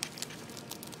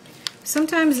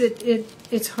 Sometimes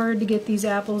it's hard to get these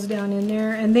apples down in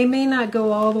there, and they may not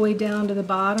go all the way down to the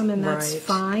bottom, and that's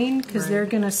fine because they're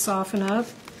going to soften up.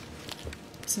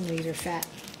 Some of these are fat.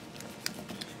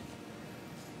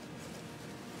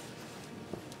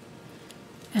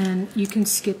 And you can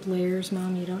skip layers,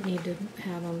 Mom. You don't need to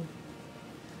have them.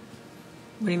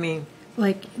 What do you mean?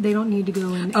 Like, they don't need to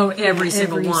go in. Oh, every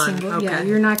single one. Okay. Yeah,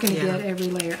 you're not going to get every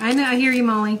layer. I know. I hear you,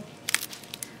 Molly.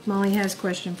 Molly has a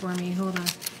question for me. Hold on.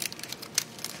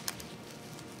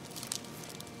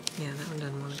 Yeah, that one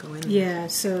doesn't want to go in there. Yeah,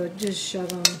 so just shove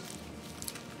them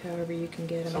however you can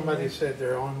get them. Somebody said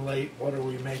they're on late. What are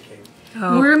we making?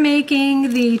 Oh. We're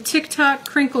making the TikTok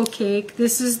crinkle cake.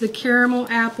 This is the caramel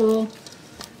apple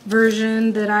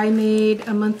version that I made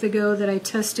a month ago that I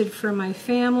tested for my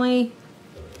family.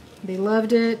 They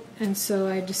loved it, and so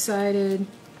I decided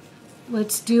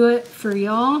let's do it for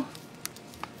y'all.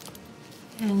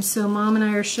 And so Mom and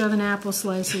I are shoving apple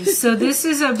slices. So this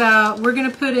is about, we're going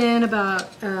to put in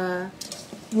about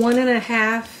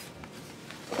 1.5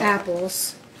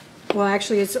 apples. Well,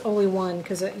 actually it's only 1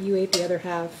 because you ate the other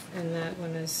half, and that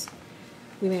one is,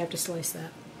 we may have to slice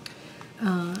that.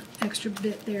 Extra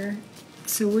bit there.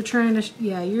 So we're trying to,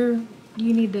 you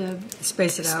need to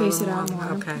space it out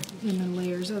more. Okay. In the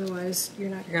layers, otherwise you're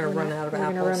going to run out of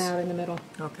apples. You're going to run out in the middle.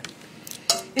 Okay.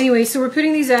 Anyway, so we're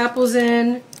putting these apples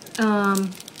in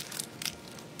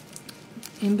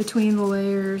between the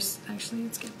layers. Actually,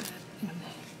 let's get that in there.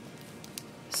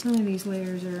 Some of these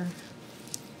layers are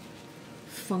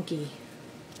funky.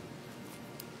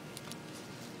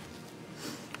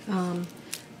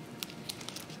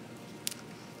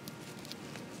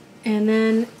 And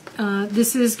then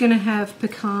this is going to have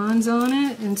pecans on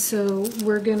it, and so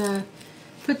we're going to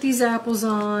put these apples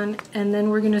on, and then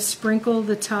we're going to sprinkle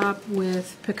the top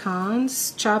with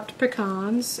pecans, chopped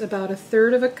pecans, about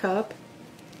 1/3 cup,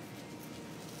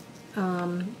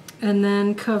 and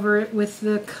then cover it with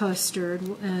the custard,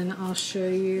 and I'll show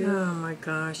you. Oh my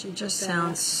gosh, it just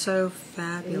sounds so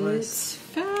fabulous. It's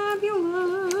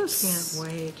fabulous. Can't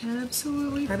wait.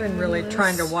 Absolutely I've been really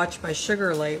trying to watch my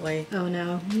sugar lately. Oh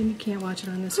no, you can't watch it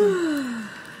on this one.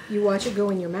 You watch it go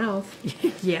in your mouth.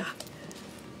 Yeah.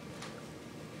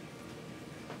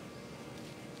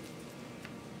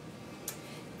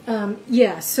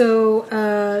 So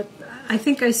I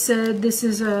think I said this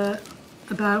is about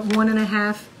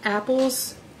 1.5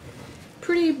 apples.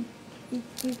 Pretty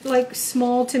like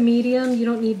small to medium. You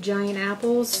don't need giant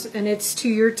apples, and it's to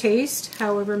your taste,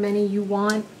 however many you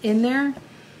want in there.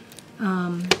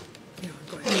 Yeah,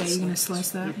 you're gonna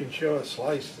slice You that. can show a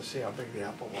slice to see how big the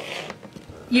apple was.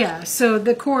 Yeah, so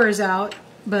the core is out,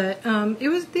 but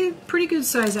they're pretty good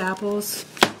size apples.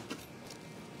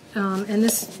 And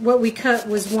this, what we cut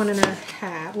was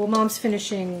 1.5. Well, Mom's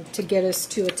finishing to get us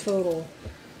to a total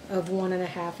of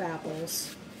 1.5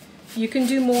 apples. You can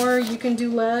do more, you can do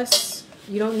less.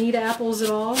 You don't need apples at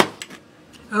all.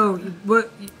 Oh,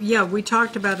 what? Yeah, we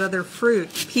talked about other fruit.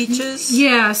 Peaches?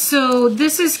 Yeah, so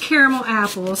this is caramel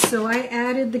apples, so I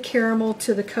added the caramel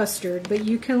to the custard, but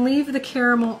you can leave the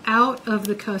caramel out of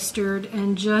the custard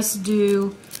and just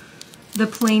do the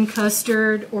plain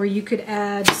custard, or you could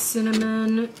add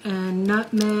cinnamon and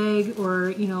nutmeg, or,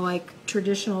 you know, like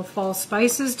traditional fall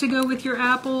spices to go with your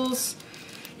apples.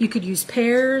 You could use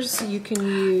pears, you can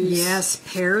use... Yes,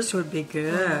 pears would be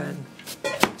good.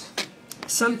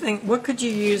 Something, what could you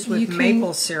use with you can-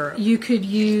 maple syrup? You could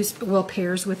use, well,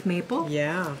 pears with maple.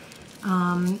 Yeah.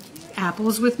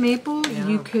 Apples with maple. Yeah.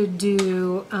 You could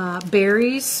do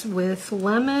berries with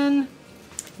lemon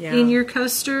Yeah. in your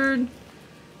custard.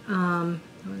 That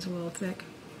was a little thick.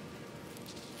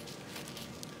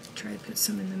 Try to put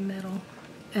some in the middle.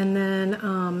 And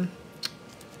then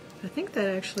I think that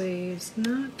actually is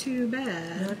not too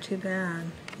bad. Not too bad.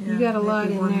 You Yeah, got a lot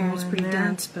maybe in one there. more It's in pretty there.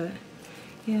 dense, but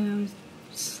yeah,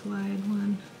 slide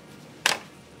one.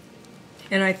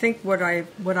 And I think what I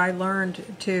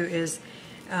learned too is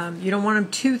you don't want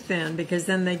them too thin because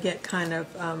then they get kind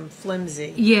of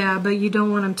flimsy. Yeah, but you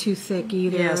don't want them too thick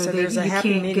either. Yeah, so there's a you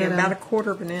happy can't medium, get about 'em. 1/4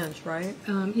 of an inch, right?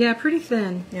 Yeah, pretty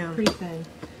thin. Yeah. Pretty thin.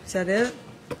 Is that it?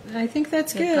 I think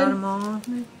that's Got them good. all.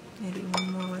 Maybe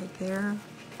one more right there.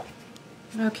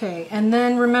 Okay, and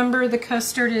then remember the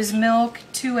custard is milk,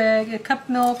 2 eggs, a cup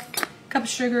milk, cup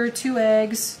sugar, 2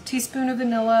 eggs, teaspoon of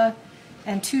vanilla,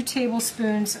 and 2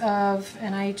 tablespoons of,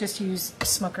 and I just use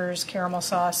Smucker's caramel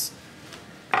sauce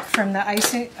from the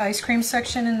ice cream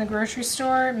section in the grocery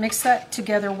store. Mix that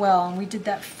together well, and we did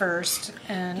that first.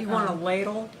 And Do you want a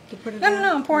ladle to put it No, in? no,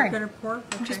 no, I'm pouring. You're going to pour?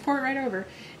 Okay. just pour it right over,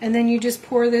 and then you just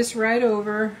pour this right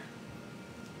over.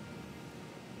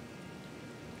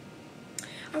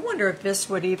 I wonder if this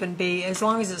would even be, as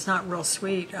long as it's not real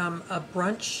sweet, a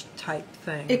brunch type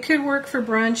thing. It could work for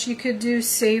brunch. You could do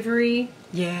savory.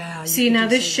 Yeah. you See, could now do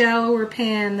this some- shallower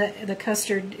pan, the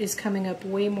custard is coming up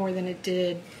way more than it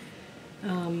did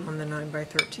on the 9 by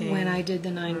 13. when I did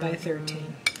the 9 by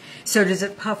 13. So does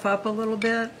it puff up a little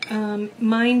bit?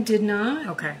 Mine did not,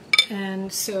 Okay.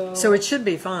 and so... So it should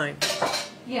be fine.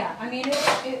 yeah, I mean,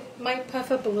 it might puff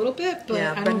up a little bit, but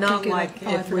Yeah, I but don't not think like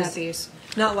I it forgot was- these.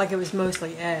 Not like it was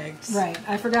mostly eggs. Right,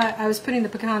 I forgot. I was putting the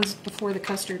pecans before the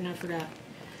custard, and I forgot.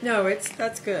 No,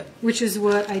 that's good. Which is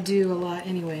what I do a lot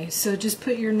anyway. So just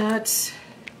put your nuts...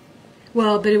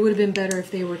 Well, but it would have been better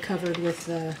if they were covered with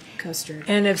the custard.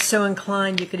 And if so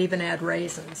inclined, you could even add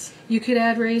raisins. You could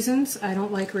add raisins. I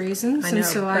don't like raisins, I know, and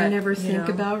so I but, never you think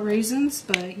know. about raisins.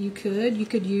 But you could. You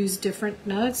could use different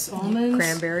nuts, almonds,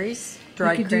 Cranberries, You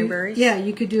dried could do- cranberries. yeah,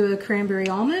 you could do a cranberry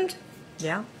almond.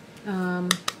 Yeah.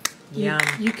 You, Yum.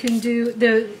 you can do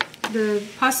the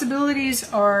possibilities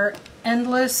are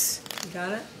endless You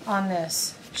got it? on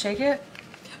this. Shake it.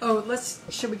 Oh,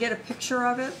 should we get a picture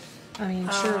of it? I mean,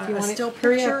 sure, if you a want still it.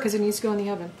 Hurry picture? up, because it needs to go in the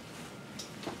oven.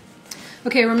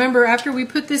 Okay, remember, after we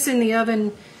put this in the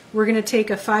oven, we're going to take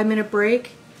a 5-minute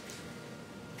break.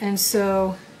 And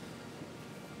so...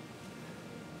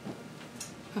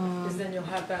 Because then you'll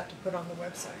have that to put on the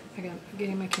website. I'm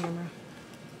getting my camera.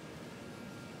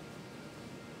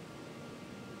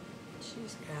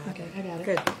 She's got Okay, I got it.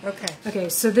 Good. Okay. Okay,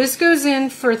 so this goes in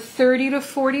for 30 to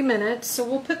 40 minutes. So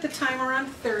we'll put the timer on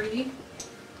 30.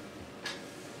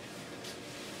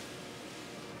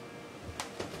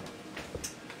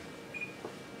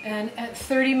 And at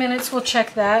 30 minutes, we'll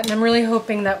check that. And I'm really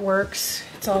hoping that works.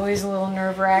 It's always a little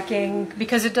nerve-wracking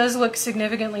because it does look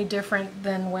significantly different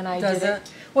than when I Does did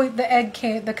it? Well,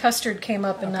 the custard came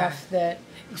up enough that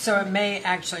So it may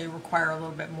actually require a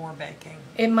little bit more baking.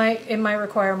 it might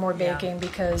require more Yeah. baking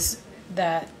because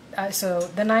that so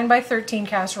the 9 by 13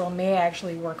 casserole may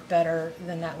actually work better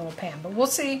than that little pan, but we'll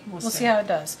see. We'll see see. how it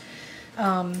does.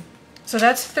 So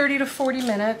that's 30 to 40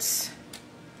 minutes.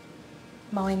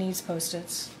 Molly needs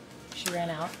Post-its. She ran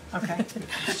out. Okay.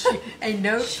 A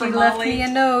note She from left Molly. me a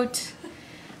note.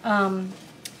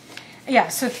 Yeah,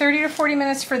 so 30 to 40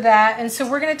 minutes for that, and so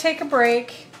we're going to take a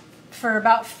break for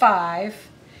about 5,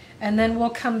 and then we'll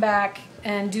come back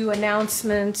and do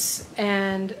announcements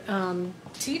and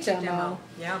tea demo.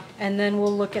 Yeah. And then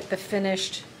we'll look at the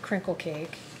finished crinkle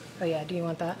cake. Oh yeah, do you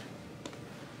want that?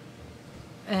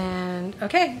 And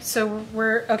okay, so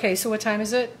so what time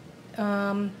is it?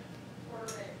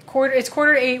 It's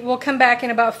 7:45. We'll come back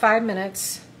in about 5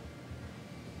 minutes,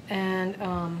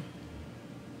 and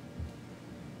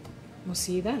we'll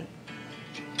see you then.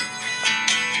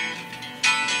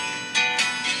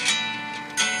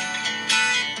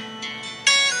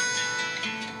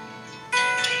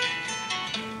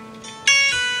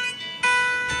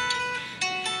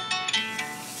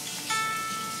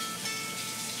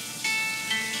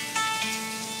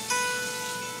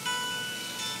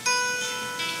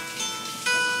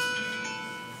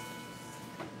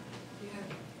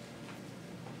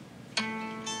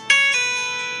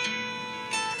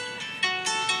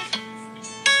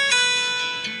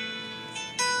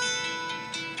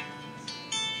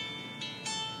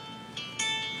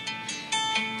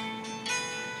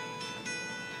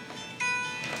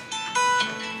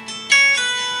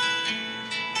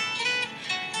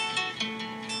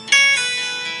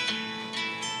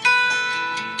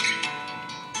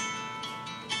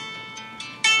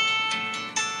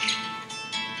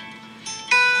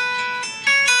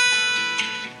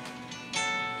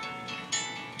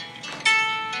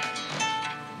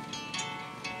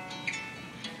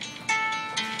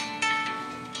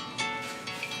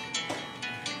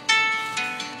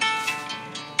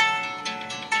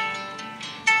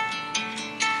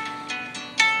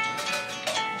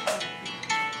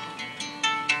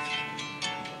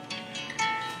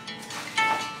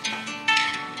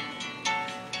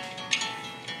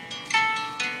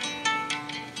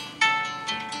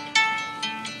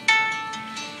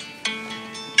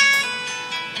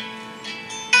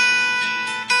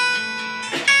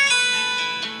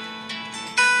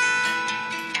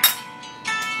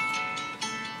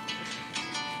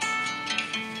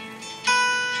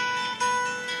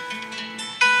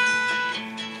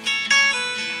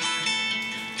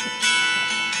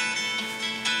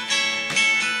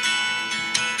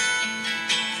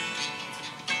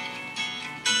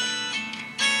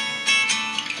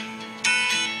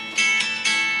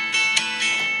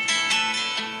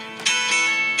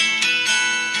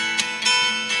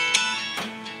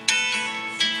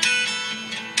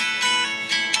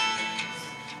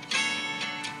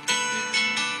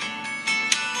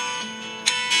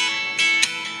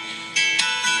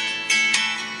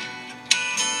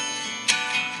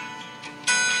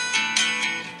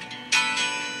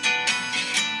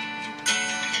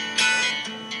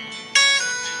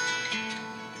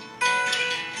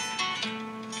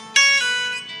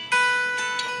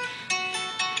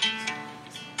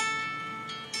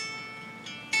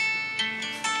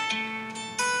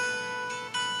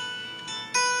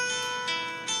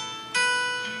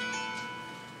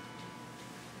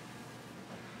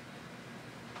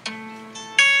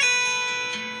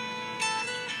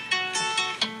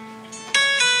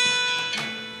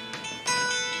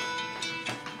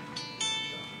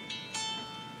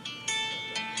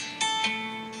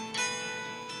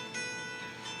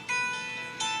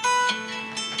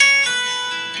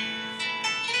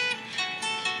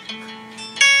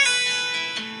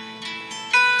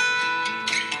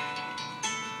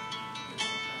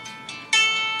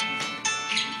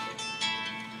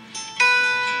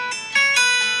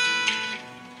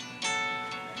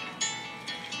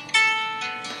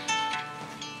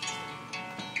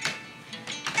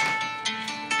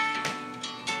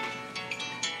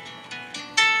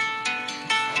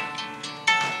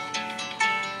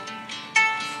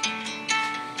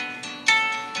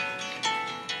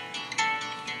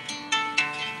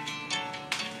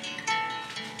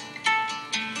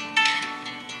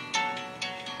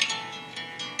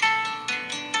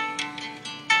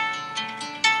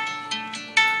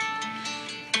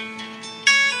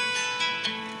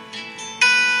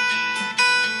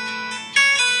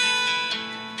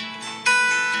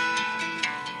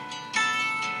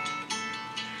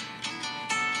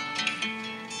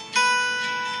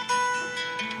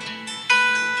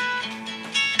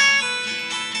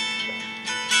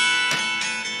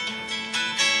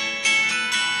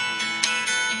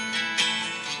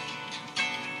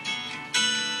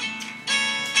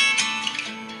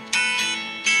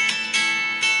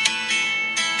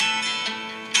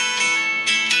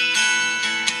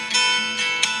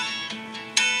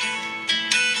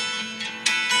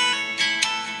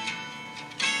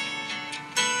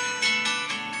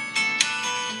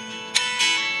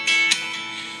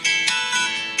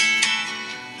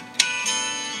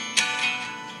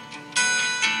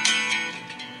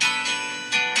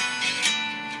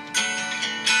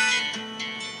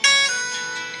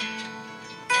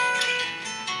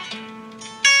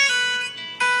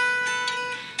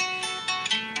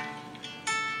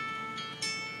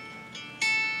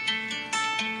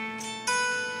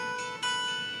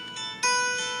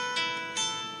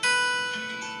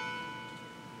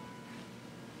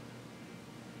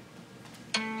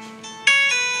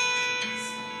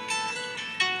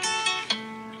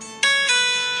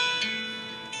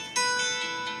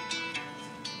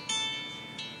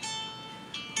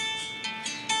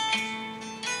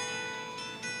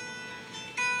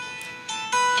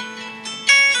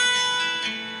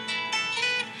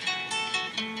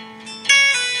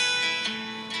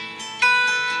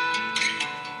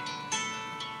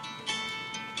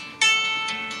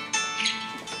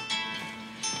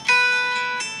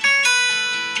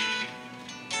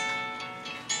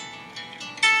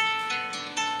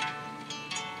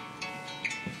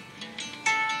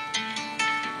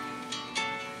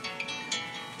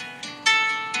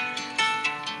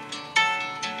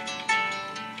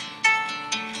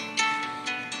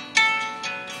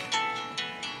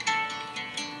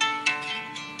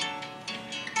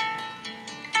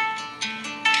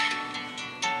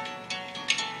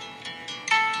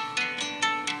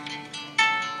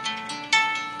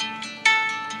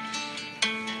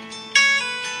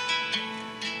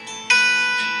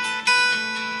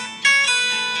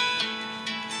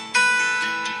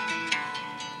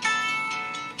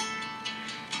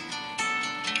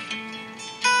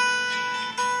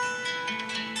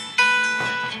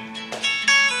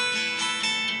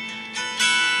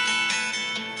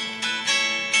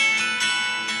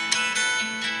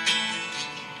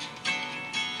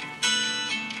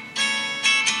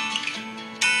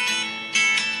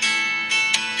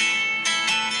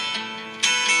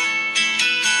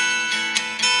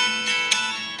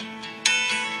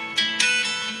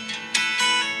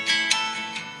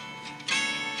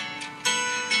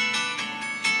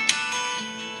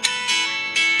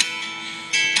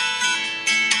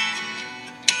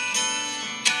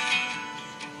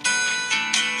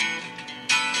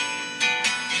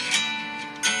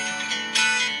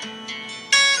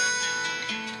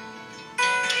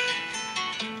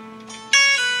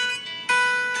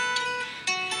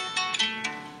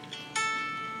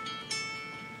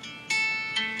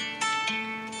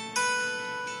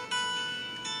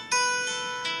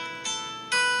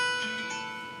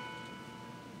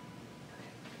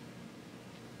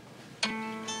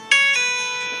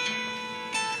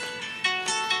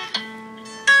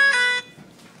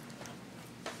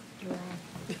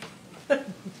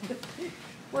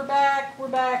 We're back. We're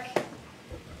back.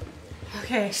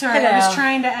 Okay, sorry. I was Hello.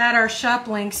 trying to add our shop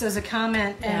links as a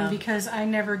comment, and Yeah. because I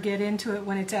never get into it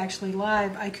when it's actually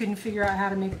live, I couldn't figure out how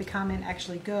to make the comment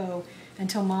actually go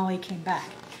until Molly came back.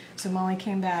 So Molly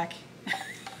came back,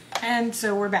 and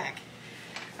so we're back.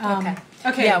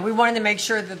 Okay. Yeah, we wanted to make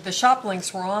sure that the shop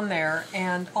links were on there,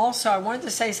 and also I wanted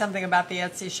to say something about the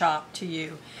Etsy shop to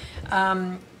you.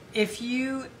 If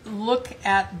you look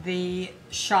at the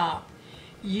shop,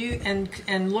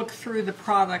 and look through the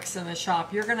products in the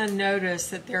shop, you're going to notice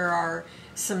that there are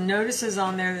some notices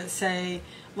on there that say,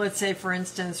 let's say for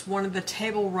instance, one of the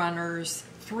table runners,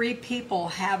 3 people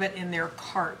have it in their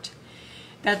cart.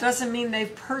 That doesn't mean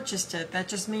they've purchased it. That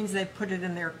just means they've put it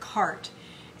in their cart.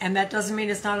 And that doesn't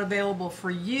mean it's not available for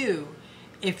you.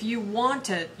 If you want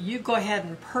it, you go ahead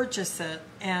and purchase it,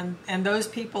 and those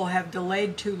people have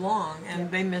delayed too long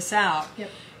and they miss out. Yep.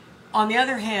 On the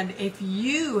other hand, if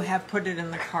you have put it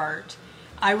in the cart,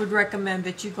 I would recommend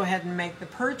that you go ahead and make the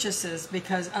purchases,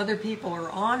 because other people are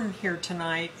on here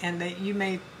tonight and that you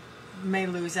may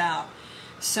lose out.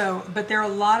 So, but there are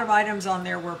a lot of items on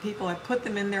there where people have put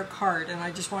them in their cart, and I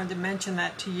just wanted to mention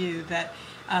that to you, that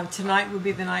tonight would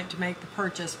be the night to make the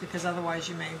purchase, because otherwise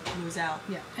you may lose out.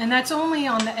 Yeah, and that's only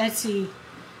on the Etsy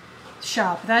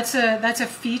shop. That's a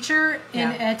feature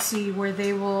in Yeah. Etsy where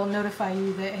they will notify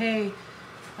you that, hey,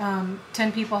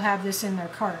 10 people have this in their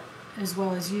cart as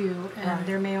well as you, and Right.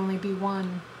 there may only be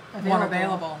one available. One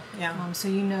available, yeah. So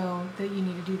you know that you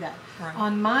need to do that. Right.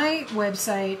 On my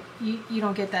website, you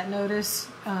don't get that notice,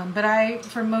 but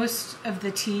for most of the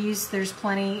teas, there's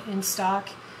plenty in stock,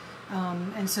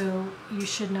 and so you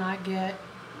should not get,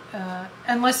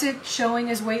 unless it's showing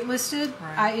as waitlisted,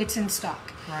 Right. it's in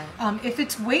stock. Right. If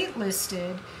it's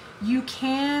waitlisted, you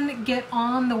can get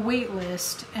on the wait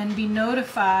list and be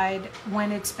notified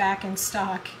when it's back in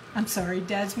stock. I'm sorry,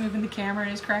 Dad's moving the camera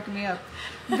and it's cracking me up.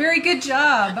 Very good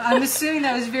job. I'm assuming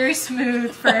that was very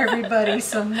smooth for everybody,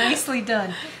 so nicely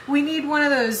done. We need one of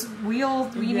those we Yeah.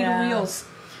 need wheels.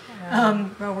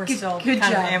 Well, we're good- still good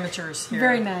kind job. of amateurs here.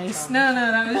 Very nice. so. No,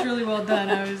 that was really well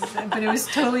done. But it was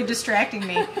totally distracting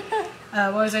me.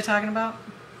 What was I talking about?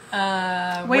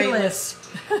 Waitlist.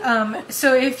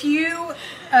 So if you,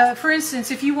 for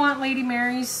instance, if you want Lady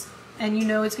Mary's and you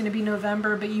know it's going to be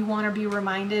November, but you want to be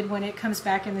reminded when it comes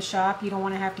back in the shop, you don't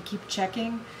want to have to keep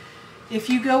checking. If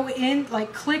you go in,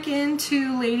 click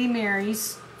into Lady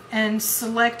Mary's and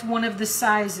select one of the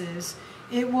sizes,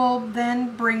 it will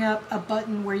then bring up a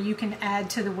button where you can add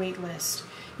to the wait list.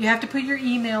 You have to put your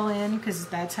email in, because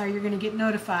that's how you're going to get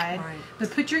notified. Right.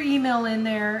 But put your email in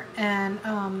there, and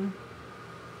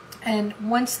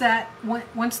once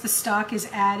the stock is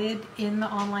added in the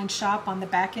online shop on the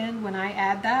back end, when I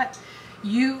add that,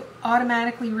 you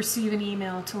automatically receive an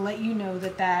email to let you know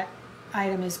that that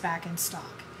item is back in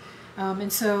stock.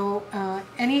 And so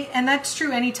and that's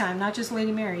true anytime, not just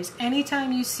Lady Mary's.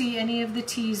 Anytime you see any of the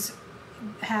teas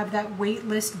have that wait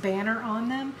list banner on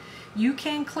them, you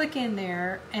can click in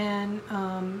there and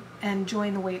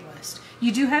join the wait list.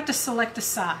 You do have to select a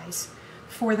size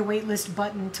for the wait list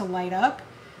button to light up.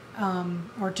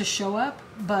 Or to show up,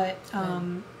 but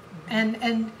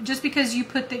and just because you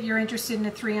put that you're interested in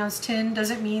a 3-ounce tin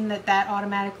doesn't mean that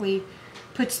automatically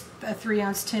puts a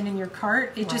 3-ounce tin in your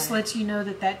cart. It just Right. lets you know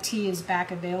that tea is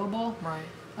back available, Right.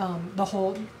 the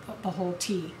whole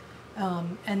tea,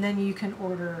 and then you can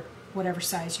order whatever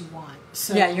size you want.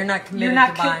 So Yeah, you're not committed you're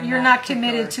not to buying you're that not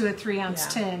committed particular- to a 3-ounce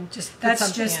Yeah. tin. Just put that's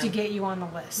something just to in. get you on the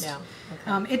list. Yeah.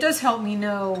 Okay. It does help me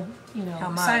know, How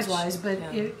much, size wise, but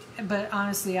yeah. but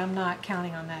honestly, I'm not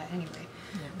counting on that anyway,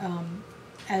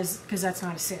 because that's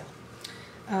not a sale.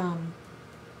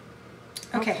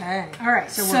 Okay. All right.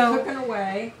 So we're cooking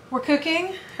away. We're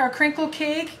cooking. Our crinkle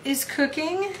cake is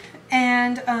cooking,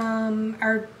 and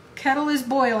our kettle is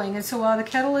boiling. And so while the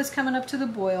kettle is coming up to the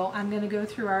boil, I'm going to go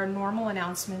through our normal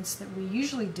announcements that we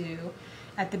usually do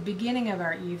at the beginning of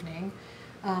our evening.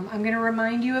 I'm going to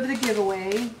remind you of the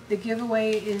giveaway. The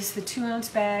giveaway is the 2-ounce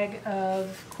bag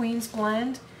of Queen's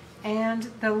Blend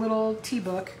and the little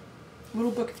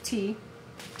book of tea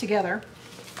together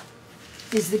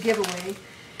is the giveaway.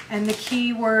 And the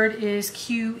key word is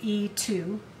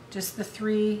QE2, just the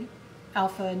 3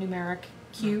 alphanumeric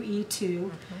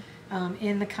QE2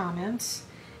 in the comments.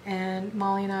 And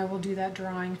Molly and I will do that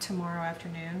drawing tomorrow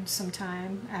afternoon,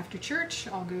 sometime after church.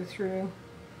 I'll go through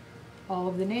all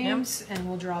of the names and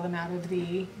we'll draw them out of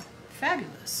the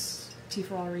fabulous Tea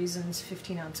for All Reasons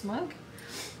 15-ounce mug.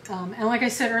 And like I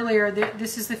said earlier,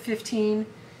 this is the 15.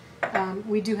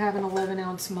 We do have an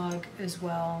 11-ounce mug as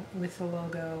well with the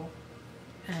logo,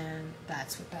 and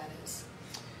that's what that is.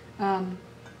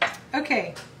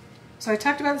 Okay, So I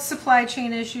talked about the supply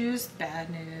chain issues.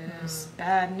 Bad news.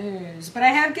 Bad news. But I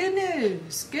have good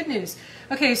news. Good news.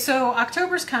 Okay, so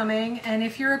October's coming, and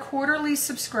if you're a quarterly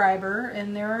subscriber,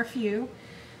 and there are a few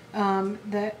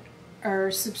that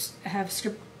are have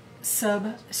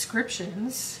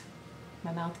subscriptions.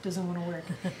 My mouth doesn't want to work.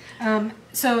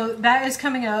 So that is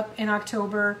coming up in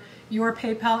October. Your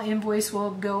PayPal invoice will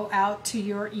go out to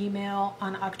your email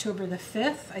on October the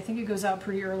 5th. I think it goes out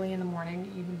pretty early in the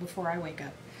morning, even before I wake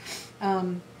up.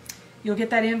 You'll get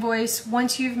that invoice.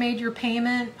 Once you've made your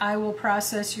payment, I will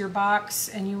process your box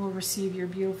and you will receive your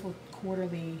beautiful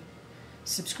quarterly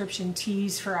subscription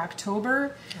teas for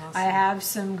October. Awesome. I have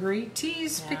some great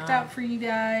teas picked out for you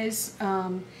guys.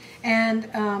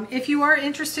 If you are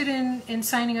interested in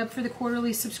signing up for the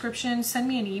quarterly subscription, send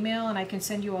me an email and I can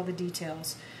send you all the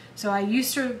details. So I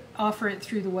used to offer it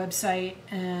through the website,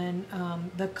 and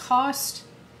the cost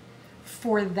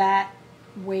for that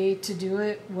way to do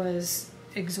it was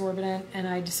exorbitant, and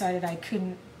I decided I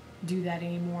couldn't do that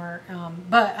anymore.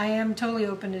 But I am totally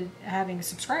open to having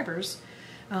subscribers,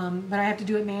 but I have to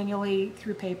do it manually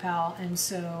through PayPal, and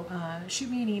so shoot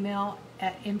me an email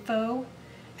at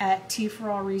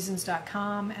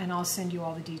info@tforallreasons.com, and I'll send you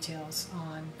all the details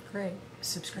on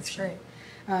subscription.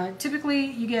 That's great. Typically,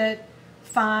 you get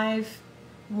 5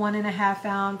 1.5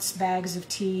 ounce bags of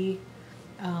tea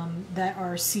that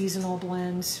are seasonal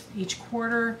blends each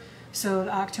quarter. So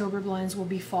the October blends will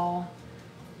be fall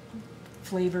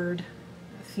flavored,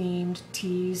 themed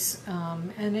teas,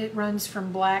 and it runs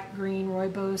from black, green,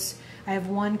 rooibos. I have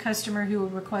one customer who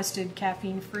requested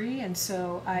caffeine free, and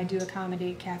so I do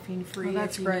accommodate caffeine free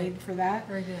that's if you great. need for that.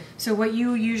 Very good. So what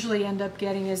you usually end up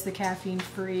getting as the caffeine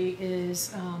free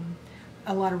is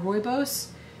a lot of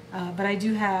rooibos, but I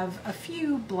do have a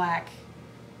few black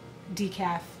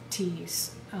decaf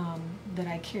teas that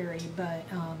I carry, but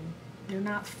they're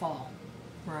not fall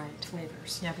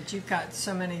flavors. Yeah, but you've got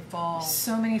so many fall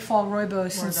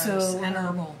rooibos, and so and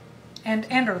herbal. and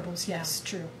herbals. Yes,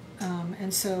 true.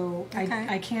 And so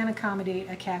I can accommodate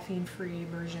a caffeine-free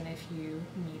version if you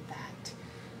need that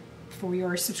for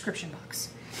your subscription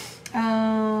box.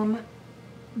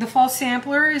 The fall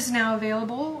sampler is now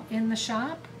available in the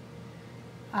shop.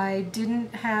 I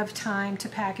didn't have time to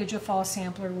package a fall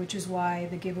sampler, which is why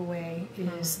the giveaway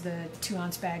is the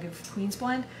 2-ounce bag of Queen's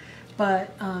Blend.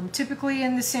 But typically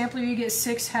in the sampler you get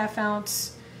 6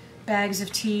 half-ounce bags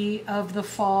of tea of the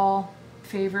fall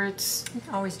favorites. You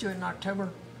can always do it in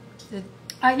October.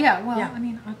 Yeah,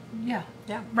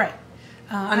 right.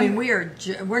 I mean, we're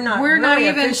not really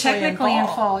even officially technically in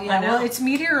fall. I Yeah, know. well, it's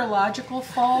meteorological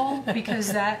fall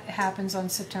because that happens on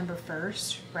September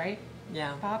 1st, right?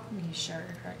 Yeah. Pop, you sure?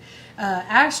 Right.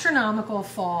 Astronomical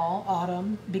fall,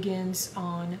 autumn begins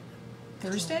on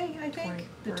Thursday, I think,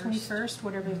 the 21st,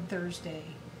 whatever Thursday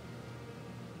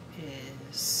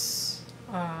is.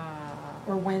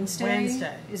 Or Wednesday?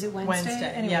 Wednesday. Is it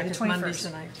Wednesday? Anyway, yeah, the because 21st. Monday's the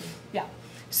 19th. Yeah.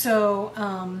 So,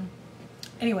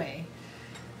 anyway.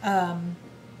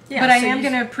 Yeah, but I so am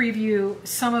going to preview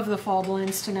some of the fall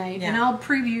blends tonight, and I'll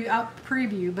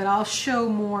preview, but I'll show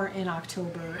more in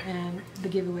October, and the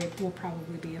giveaway will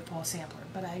probably be a fall sampler,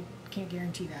 but I can't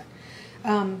guarantee that.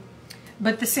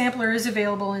 But the sampler is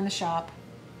available in the shop,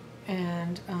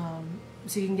 and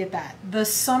so you can get that. The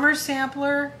summer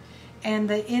sampler and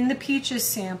the In the Peaches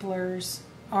samplers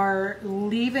are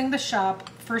leaving the shop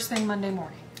first thing Monday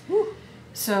morning. Woo.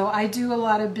 So I do a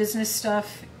lot of business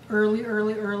stuff early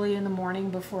in the morning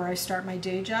before I start my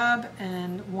day job,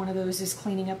 and one of those is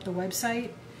cleaning up the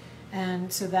website,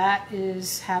 and so that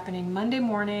is happening Monday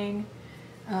morning.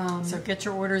 So get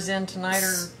your orders in tonight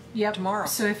or tomorrow.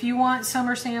 So if you want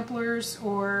summer samplers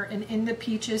or an In the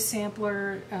Peaches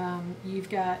sampler, you've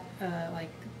got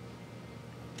like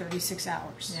 36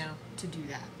 hours to do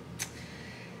that.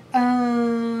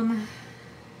 Let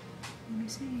me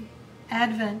see.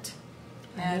 Advent.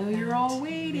 I know you're all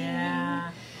waiting.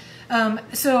 Yeah.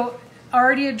 So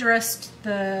already addressed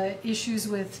the issues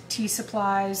with tea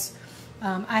supplies.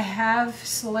 I have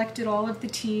selected all of the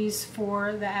teas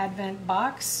for the Advent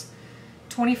box.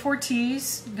 24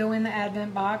 teas go in the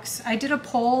Advent box. I did a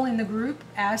poll in the group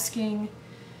asking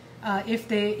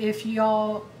if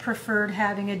y'all preferred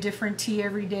having a different tea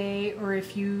every day, or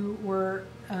if you were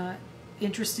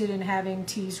interested in having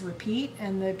teas repeat,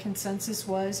 and the consensus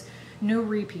was no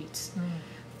repeats.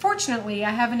 Fortunately, I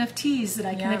have enough teas that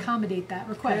I can accommodate that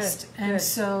request. Good.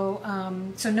 So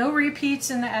no repeats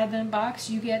in the Advent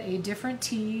box. You get a different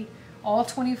tea all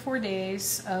 24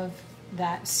 days of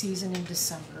that season in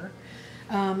December.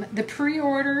 The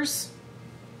pre-orders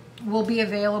will be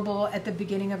available at the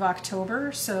beginning of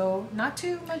October, so not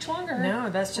too much longer. No,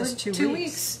 that's just 2 2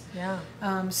 weeks. Yeah.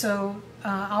 So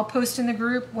I'll post in the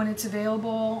group when it's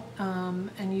available,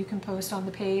 and you can post on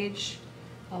the page.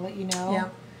 I'll let you know. Yeah.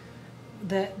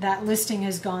 That listing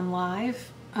has gone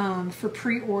live for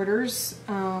pre-orders.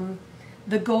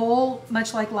 The goal,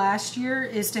 much like last year,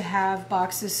 is to have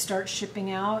boxes start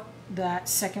shipping out that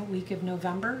second week of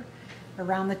November.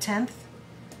 Around the 10th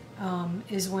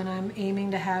is when I'm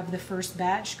aiming to have the first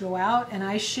batch go out, and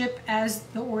I ship as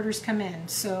the orders come in.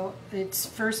 So it's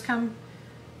first come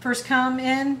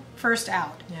in, first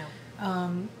out. Yeah.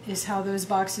 Is how those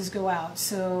boxes go out.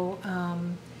 So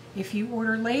if you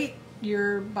order late,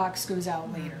 your box goes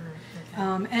out later.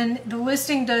 Okay. And the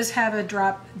listing does have a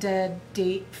drop dead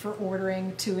date for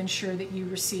ordering to ensure that you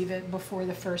receive it before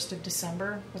the 1st of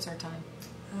December. What's our time?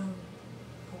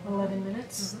 11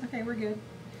 minutes? Mm-hmm. Okay, we're good.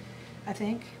 I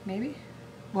think, maybe.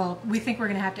 Well, we think we're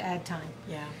going to have to add time.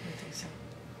 Yeah, I think so.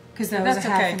 Because that That's was a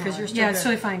half okay, an 'cause hour. you're still Yeah, it's good.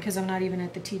 totally fine because I'm not even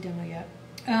at the tea demo yet.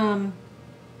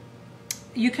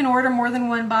 You can order more than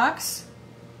one box,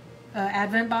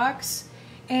 Advent box,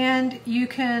 and you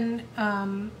can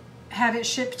have it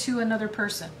shipped to another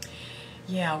person.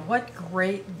 Yeah, what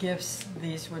great gifts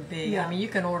these would be. Yeah. I mean, you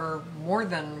can order more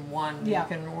than one. Yeah. You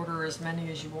can order as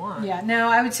many as you want. Yeah. Now,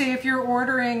 I would say if you're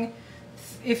ordering,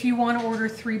 if you want to order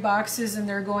 3 boxes and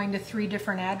they're going to 3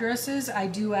 different addresses, I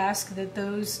do ask that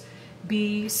those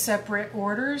be separate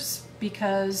orders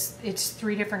because it's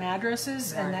 3 different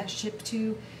addresses, Right. and that ship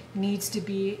to needs to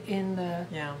be in the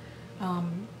Yeah.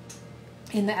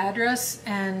 address,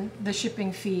 and the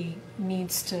shipping fee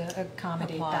needs to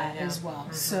accommodate Apply, that yeah. as well.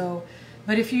 Mhm. So,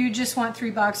 but if you just want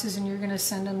 3 boxes and you're going to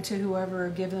send them to whoever or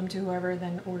give them to whoever,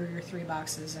 then order your 3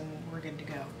 boxes and we're good to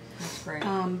go. That's great.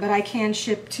 But I can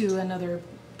ship to another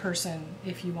person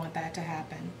if you want that to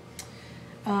happen.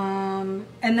 And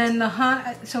then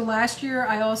so last year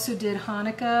I also did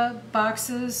Hanukkah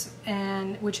boxes,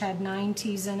 and which had 9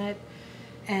 teas in it,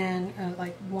 and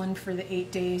like one for the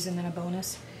 8 days and then a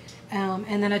bonus.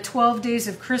 And then a 12 days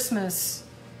of Christmas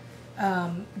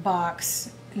box.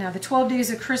 Now the 12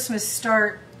 days of Christmas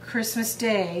start Christmas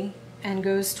Day and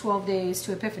goes 12 days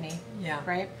to Epiphany. Yeah.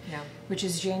 Right? Yeah. Which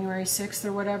is January 6th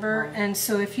or whatever. Right. And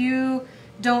so if you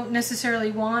don't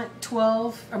necessarily want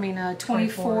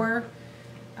 24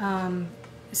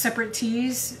 separate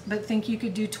teas, but think you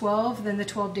could do 12, then the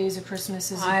 12 days of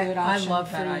Christmas is a good I option love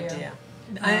for that you. idea.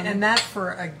 And that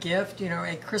for a gift,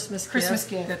 a Christmas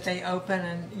gift. that they open,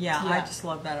 and Yeah. I just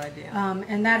love that idea.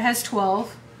 And that has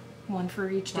 12, one for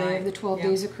each day Right. of the 12 Yep.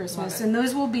 days of Love Christmas. it. And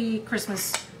those will be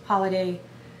Christmas holiday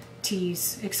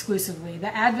teas exclusively.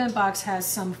 The Advent box has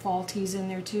some fall teas in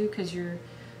there too, because you're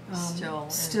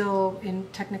still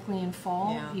technically in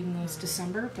fall, Yeah. even though it's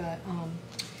December. But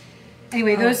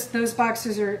anyway, those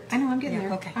boxes are. I know I'm getting Yeah,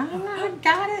 there. okay. I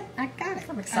got it.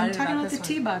 I'm excited talking about about the this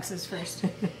tea one. boxes first.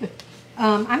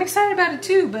 I'm excited about it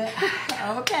too, but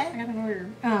I Okay. got an order.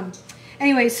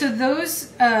 Anyway, so those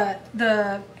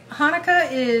the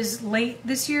Hanukkah is late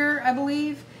this year, I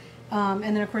believe, and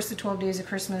then of course the 12 days of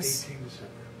Christmas. 18 December.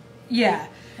 Yeah,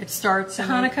 It starts. in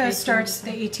Hanukkah 18th starts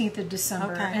the December. 18th of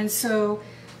December, Okay. and so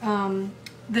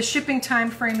the shipping time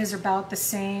frame is about the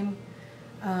same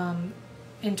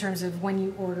in terms of when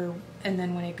you order and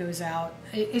then when it goes out.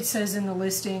 It says in the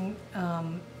listing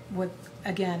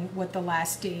what the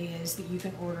last day is that you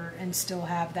can order and still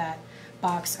have that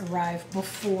box arrive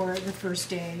before the first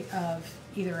day of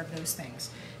either of those things.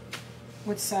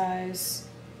 What size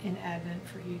in Advent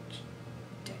for each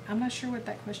day? I'm not sure what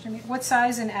that question means. What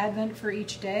size in Advent for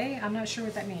each day? I'm not sure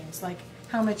what that means. Like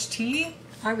how much tea?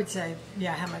 I would say,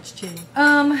 yeah, how much tea?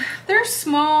 They're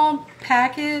small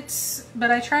packets, but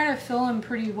I try to fill them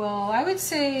pretty well. I would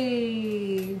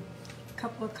say A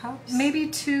couple of cups? maybe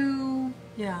 2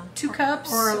 Yeah. 2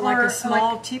 cups. Or like a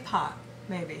small teapot,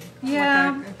 maybe.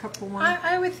 Yeah. Like a couple one.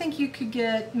 I would think you could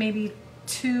get maybe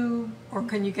 2. Or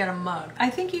can you get a mug?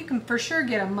 I think you can for sure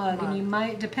get a mug, and Mug. you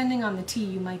might, depending on the tea,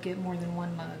 you might get more than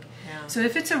 1 mug. Yeah. So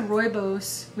if it's a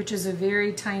rooibos, which is a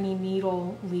very tiny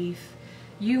needle leaf,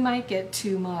 you might get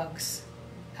 2 mugs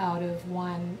out of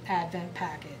 1 Advent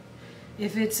packet.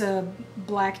 If it's a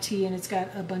black tea and it's got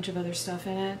a bunch of other stuff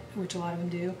in it, which a lot of them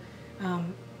do,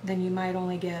 then you might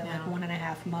only get like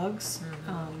 1.5 mugs.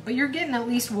 But you're getting at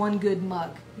least 1 good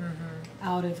mug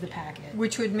out of the packet.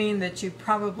 Which would mean that you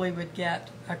probably would get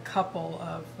a couple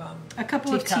of A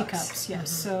couple of teacups. teacups,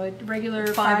 yes. So a regular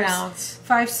 5 ounce.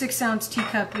 5-6 ounce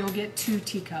teacup, you'll get 2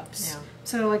 teacups. Yeah.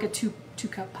 So like a 2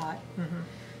 cup pot,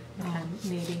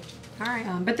 maybe. All right.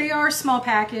 But they are small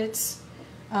packets,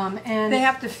 and They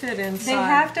have to fit inside. they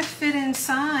have to fit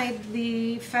inside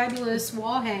the fabulous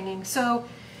wall hanging. So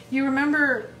you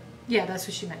remember, yeah, that's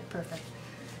what she meant. Perfect.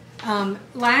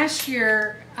 Last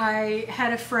year, I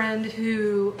had a friend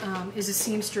who is a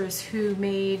seamstress who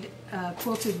made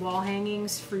quilted wall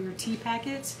hangings for your tea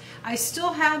packets. I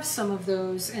still have some of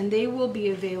those, and they will be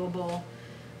available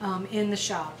in the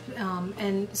shop.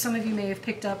 And some of you may have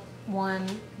picked up one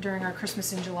during our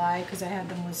Christmas in July because I had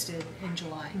them listed in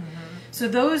July. So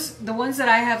the ones that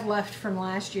I have left from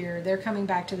last year, they're coming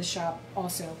back to the shop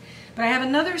also. But I have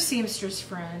another seamstress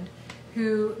friend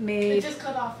who made... It just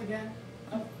cut off again.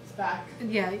 Oh, it's back.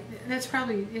 Yeah, that's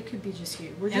probably, it could be just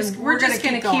you. We're And just we're going to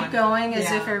gonna keep going as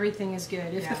Yeah. if everything is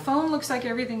good. If Yeah. the phone looks like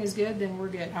everything is good, then we're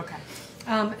good. Okay.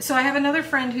 So I have another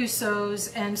friend who sews,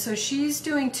 and so she's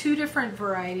doing 2 different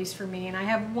varieties for me, and I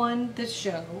have one that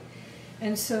show.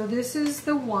 And so this is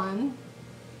the one,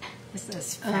 This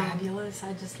is fabulous.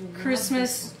 I just love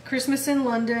Christmas in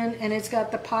London, and it's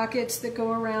got the pockets that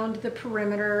go around the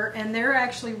perimeter, and they're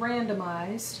actually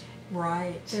randomized. this.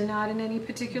 Right. They're not in any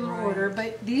particular Right. order,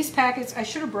 but these packets, I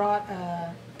should have brought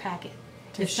a packet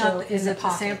to It's show not, in is the it the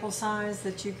pocket. sample size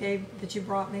that you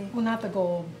brought me? Well, not the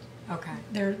gold. Okay.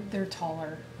 They're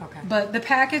taller. Okay. But the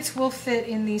packets will fit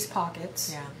in these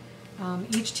pockets. Yeah.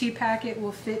 Each tea packet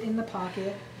will fit in the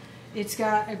pocket. It's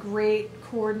got a great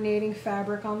coordinating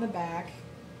fabric on the back,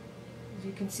 as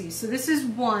you can see. So this is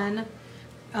one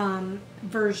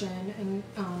version, and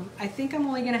I think I'm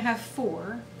only going to have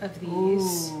 4 of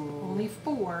these. Ooh. Only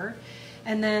 4.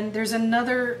 And then there's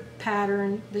another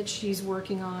pattern that she's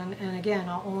working on, and again,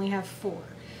 I'll only have 4.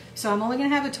 So I'm only going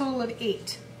to have a total of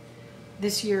 8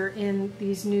 this year in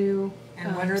these new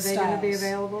And when are they going to be styles.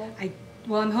 available?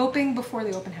 Well, I'm hoping before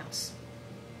the open house.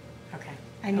 Okay.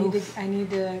 I need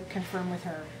to confirm with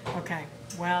her. Okay.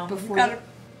 Well, we've Before got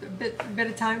a bit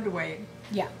of time to wait.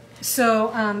 Yeah.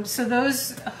 So so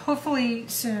those hopefully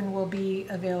soon will be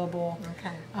available.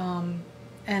 Okay.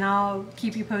 And I'll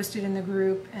keep you posted in the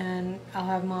group, and I'll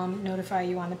have Mom notify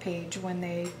you on the page when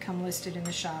they come listed in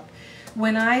the shop.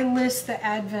 When I list the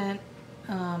Advent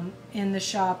in the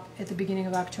shop at the beginning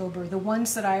of October, the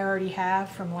ones that I already have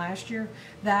from last year,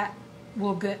 that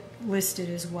will get listed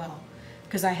as well,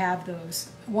 because I have those.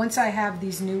 Once I have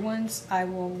these new ones, I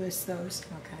will list those,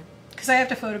 Okay. because I have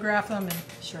to photograph them, and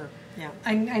Sure. Yeah.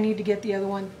 I need to get the other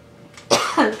one,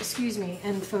 excuse me,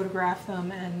 and photograph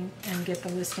them and get the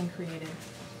listing created.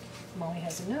 Molly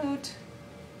has a note.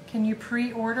 Can you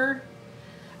pre-order?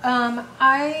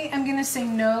 I am going to say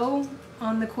no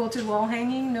on the quilted wall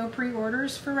hanging. No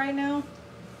pre-orders for right now.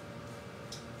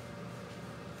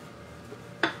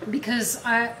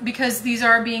 Because these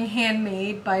are being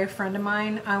handmade by a friend of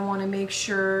mine, I want to make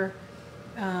sure,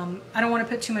 I don't want to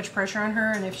put too much pressure on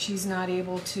her, and if she's not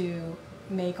able to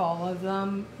make all of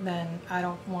them, then I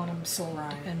don't want them sold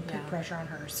and put yeah. pressure on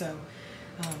her. So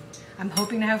I'm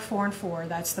hoping to have 4 and 4.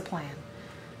 That's the plan.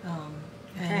 And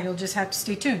Okay. you'll just have to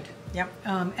stay tuned. Yep.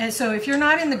 And so if you're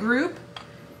not in the group,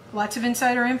 lots of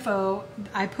insider info.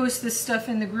 I post this stuff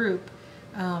in the group.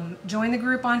 Join the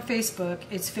group on Facebook.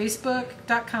 It's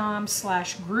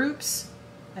facebook.com/groups.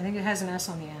 I think it has an S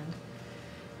on the end.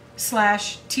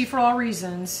 /Tea for All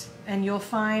Reasons. And you'll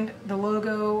find the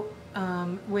logo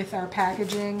with our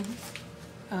packaging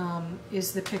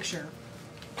is the picture.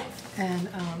 And,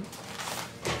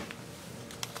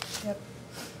 yep.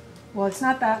 Well, it's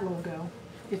not that logo.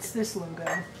 It's this logo.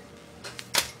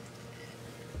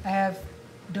 I have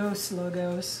DOS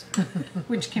logos,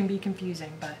 which can be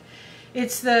confusing, but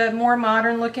it's the more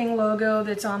modern looking logo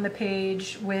that's on the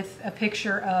page with a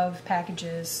picture of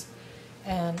packages.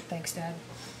 And thanks, Dad.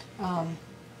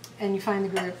 And you find the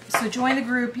group. So join the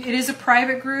group. It is a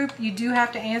private group. You do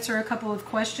have to answer a couple of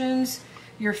questions.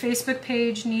 Your Facebook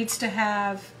page needs to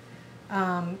have,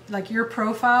 like your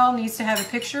profile needs to have a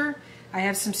picture. I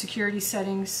have some security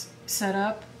settings set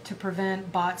up to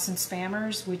prevent bots and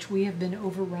spammers, which we have been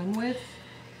overrun with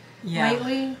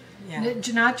lately. Yeah.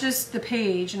 Not just the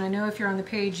page, and I know if you're on the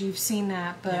page you've seen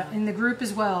that, but Yeah. in the group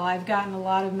as well, I've gotten a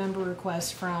lot of member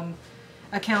requests from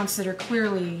accounts that are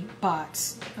clearly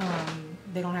bots.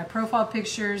 They don't have profile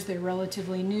pictures, they're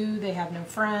relatively new, they have no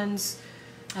friends.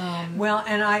 Well,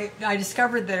 and I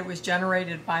discovered that it was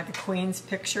generated by the Queen's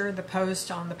picture, the post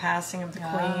on the passing of the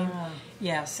Queen.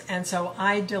 Yes, and so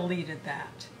I deleted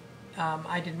that.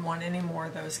 I didn't want any more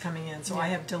of those coming in, so I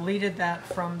have deleted that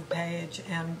from the page,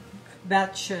 and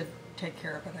that should take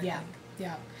care of it, I think.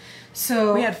 Yeah.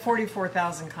 So We had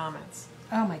 44,000 comments.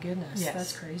 oh my goodness, Yes.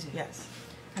 that's crazy. Yes.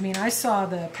 I mean, I saw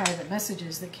the private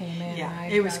messages that came in. Yeah, and I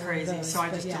it was got rid of crazy, those, so I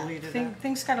but just deleted that.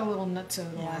 Things got a little nutso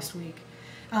the Yeah. last week.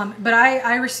 But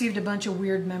I received a bunch of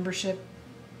weird membership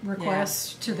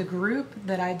requests to the group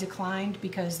that I declined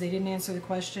because they didn't answer the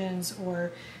questions,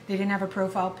 or they didn't have a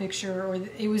profile picture, or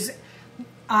it was.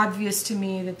 obvious to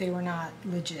me that they were not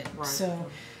legit. Right.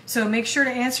 So make sure to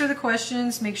answer the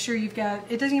questions. Make sure you've got.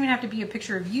 It doesn't even have to be a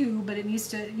picture of you, but it needs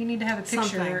to. You need to have a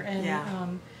picture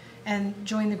Something, and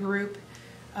join the group,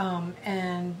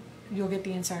 and you'll get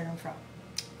the inside info.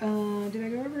 Did I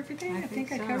go over everything? I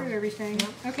think I so. covered everything. Yep.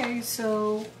 Okay,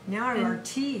 so Now our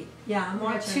tea. Yeah, I'm we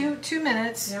got watching. 2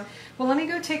 minutes. Yep. Well, let me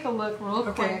go take a look real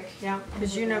Okay. quick. Yeah,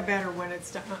 because you know better when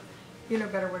it's done. You know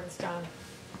better when it's done.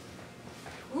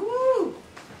 Ooh.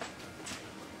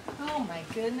 Oh my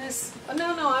goodness. Oh,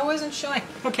 no, I wasn't showing.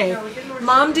 Okay. No, we didn't want to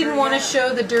Mom show the didn't dirty want to oven.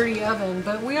 show the dirty oven,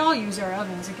 but we all use our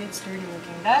ovens. It gets dirty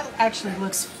looking. That actually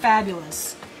looks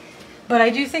fabulous. But I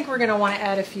do think we're going to want to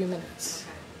add a few minutes.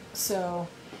 So,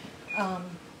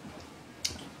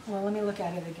 well, let me look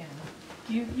at it again.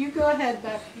 You go ahead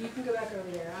back. You can go back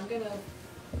over there. I'm going to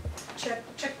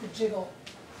check the jiggle.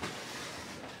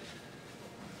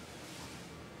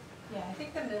 Yeah, I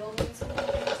think the middle needs a little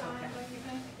bit of time, don't you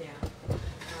think? Yeah. All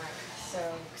right. So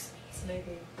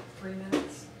maybe 3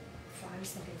 minutes. I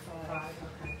was thinking 5. 5.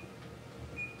 Okay.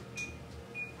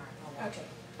 All right. I'll watch.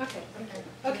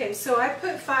 Okay, so I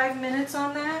put 5 minutes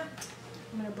on that.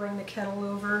 I'm going to bring the kettle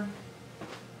over.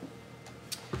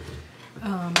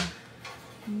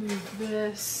 Move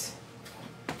this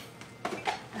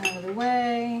out of the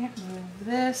way. Move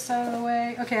this out of the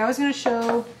way. Okay, I was going to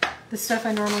show the stuff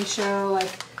I normally show, like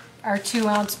our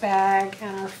 2-ounce bag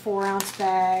and our 4-ounce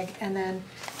bag. And then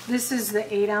this is the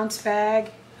 8-ounce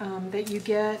bag that you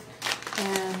get,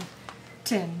 and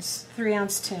tins,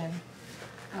 3-ounce tin.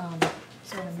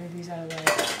 So I'm going to move these out of the way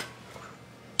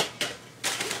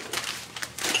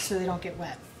so they don't get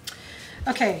wet.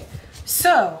 Okay,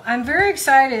 so I'm very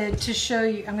excited to show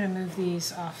you. I'm going to move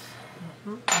these off.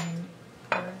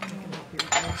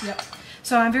 Yep.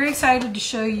 So I'm very excited to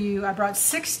show you. I brought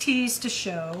 6 teas to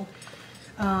show.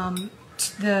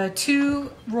 The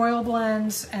 2 Royal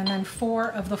blends and then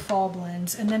 4 of the fall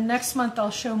blends. And then next month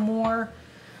I'll show more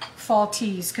fall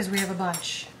teas because we have a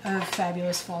bunch of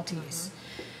fabulous fall teas.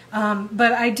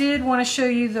 But I did want to show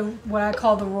you what I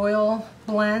call the Royal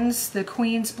blends, the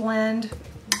Queen's blend.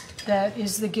 That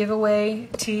is the giveaway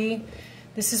tea.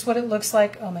 This is what it looks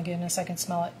like. Oh my goodness, I can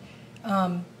smell it.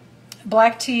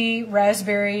 Black tea,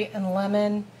 raspberry, and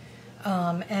lemon.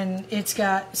 And it's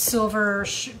got silver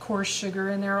coarse sugar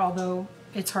in there, although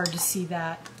it's hard to see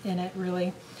that in it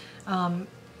really.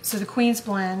 So the Queen's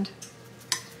blend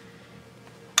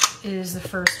is the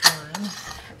first one.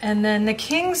 And then the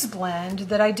King's blend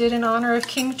that I did in honor of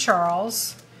King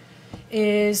Charles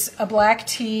is a black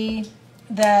tea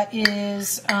that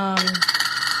is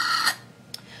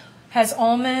has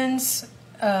almonds,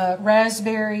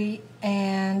 raspberry,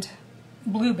 and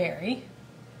blueberry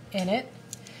in it.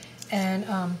 And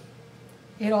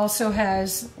it also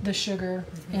has the sugar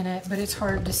in it, but it's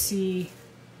hard to see.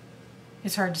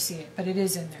 It's hard to see it, but it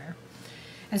is in there.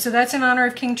 And so that's in honor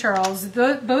of King Charles.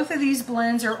 Both of these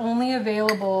blends are only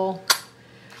available.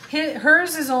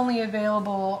 Hers is only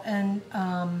available and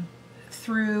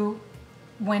through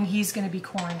when he's going to be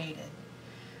coronated.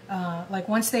 Like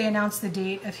once they announce the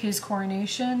date of his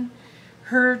coronation,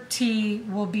 her tea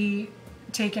will be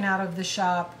taken out of the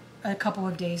shop a couple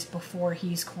of days before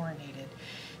he's coronated.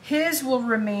 His will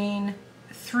remain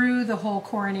through the whole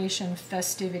coronation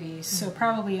festivities, so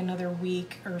probably another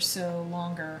week or so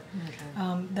longer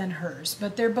than hers.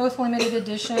 But they're both limited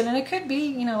edition, and it could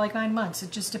be, like 9 months.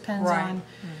 It just depends on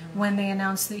when they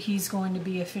announce that he's going to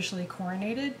be officially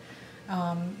coronated.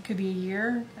 It could be a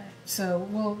year, so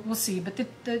we'll see. But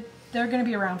they're going to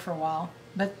be around for a while,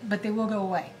 but they will go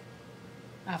away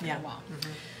after a while.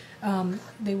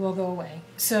 They will go away.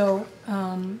 So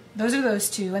those are those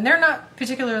 2, and they're not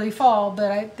particularly fall,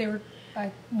 but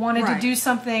I wanted to do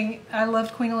something. I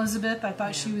loved Queen Elizabeth. I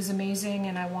thought she was amazing,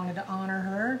 and I wanted to honor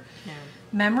her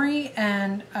memory.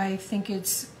 And I think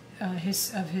it's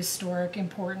of historic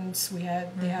importance.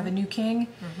 They have a new king,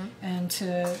 and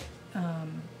to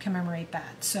commemorate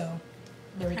that. So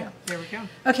there we go. There we go.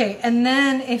 Okay, and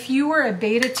then if you were a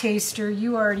beta taster,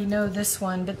 you already know this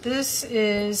one, but this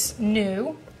is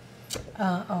new.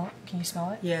 Can you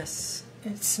smell it? Yes.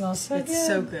 It smells so good. It's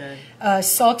so good.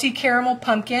 Salty caramel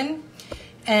pumpkin.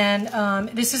 And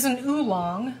this is an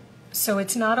oolong, so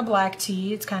it's not a black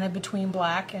tea. It's kind of between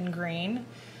black and green.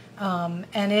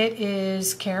 And it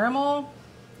is caramel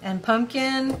and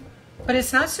pumpkin, but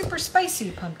it's not super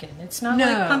spicy pumpkin. It's not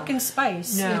like pumpkin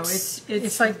spice. No,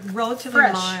 it's like relatively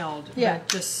fresh. mild. Yeah. But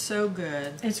just so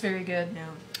good. It's very good.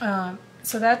 Yeah.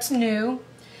 So that's new.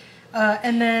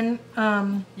 And then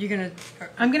You're gonna.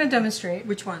 I'm gonna demonstrate.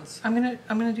 Which ones? I'm gonna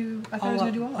do. I thought I was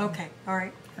gonna do all of them. Okay. All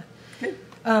right. Good.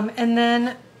 And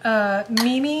then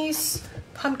Mimi's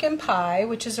pumpkin pie,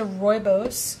 which is a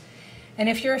rooibos. And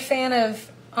if you're a fan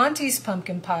of Auntie's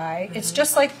pumpkin pie, it's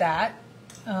just like that,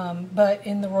 but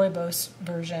in the rooibos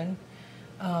version.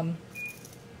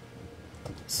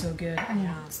 So good.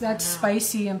 So that's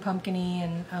spicy and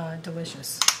pumpkin-y and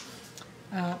delicious.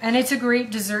 And it's a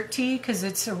great dessert tea because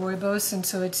it's a rooibos, and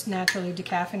so it's naturally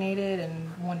decaffeinated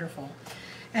and wonderful.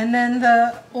 And then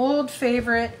the old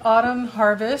favorite Autumn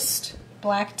Harvest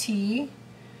black tea,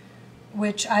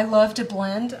 which I love to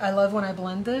blend. I love when I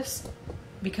blend this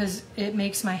because it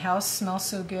makes my house smell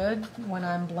so good when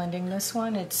I'm blending this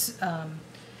one. It's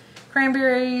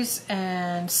cranberries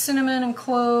and cinnamon and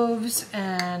cloves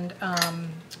and I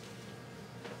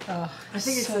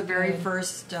think it's so the very good.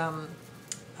 first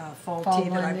fall tea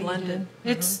that I blend blended. you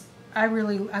did. It's I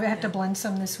have to blend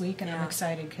some this week, and I'm Yeah.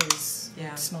 excited because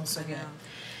Yeah, it smells so I good. know.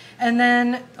 And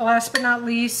then, last but not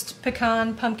least,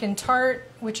 pecan pumpkin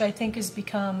tart, which I think has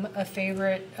become a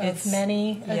favorite of It's-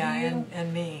 many of Yeah, you.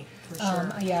 and me, for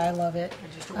sure. Yeah, I love it.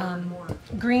 I just ordered more.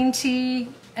 Green tea,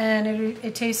 and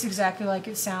it tastes exactly like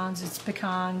it sounds. It's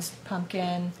pecans,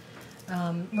 pumpkin,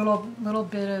 little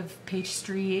bit of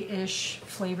pastry-ish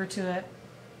flavor to it.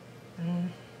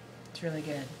 It's really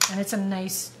good, and it's a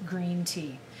nice green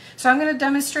tea. So I'm going to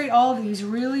demonstrate all of these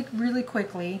really, really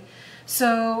quickly.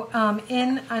 So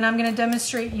and I'm going to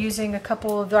demonstrate using a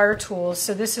couple of our tools.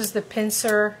 So this is the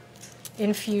pincer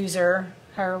infuser.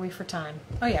 How are we for time?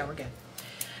 Oh yeah, we're good.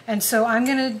 And so I'm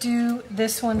going to do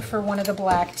this one for one of the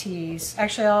black teas.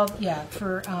 Actually, I'll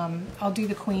do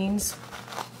the Queen's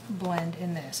blend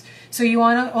in this. So you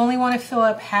only want to fill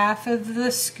up half of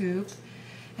the scoop,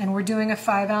 and we're doing a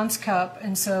 5-ounce cup,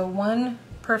 and so 1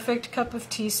 perfect cup of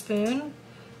teaspoon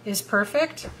is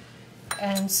perfect.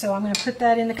 And so I'm going to put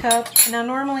that in the cup. Now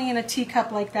normally in a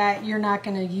teacup like that, you're not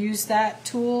going to use that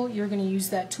tool. You're going to use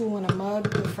that tool in a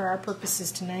mug, but for our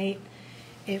purposes tonight,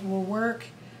 it will work.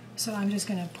 So I'm just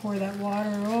going to pour that water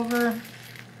over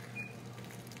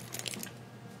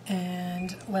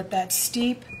and let that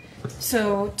steep.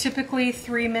 So typically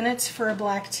 3 minutes for a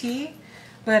black tea,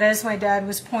 but as my dad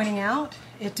was pointing out,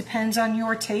 it depends on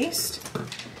your taste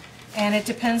and it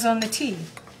depends on the tea.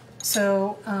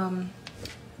 So,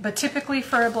 but typically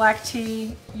for a black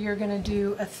tea, you're going to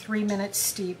do a 3-minute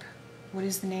steep. What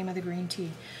is the name of the green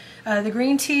tea? The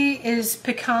green tea is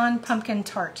Pecan Pumpkin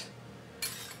Tart,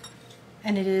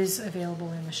 and it is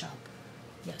available in the shop.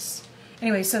 Yes.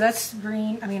 Anyway, so that's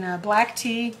black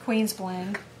tea, Queen's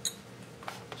Blend.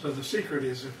 So the secret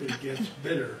is if it gets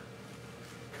bitter,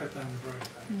 cut down the brewing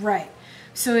time. Right.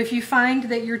 So if you find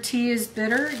that your tea is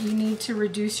bitter, you need to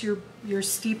reduce your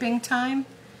steeping time.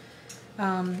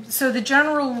 So the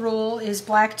general rule is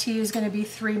black tea is going to be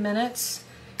 3 minutes.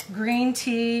 Green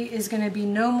tea is going to be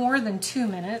no more than 2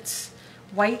 minutes.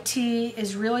 White tea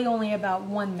is really only about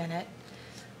 1 minute.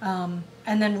 And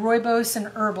then rooibos and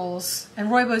herbals, and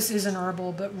rooibos is an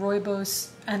herbal, but rooibos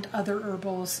and other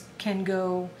herbals can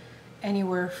go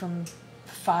anywhere from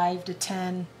 5 to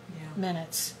 10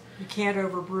 minutes. You can't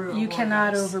overbrew. You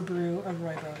cannot overbrew a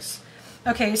rooibos.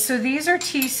 Okay, so these are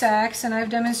tea sacks, and I've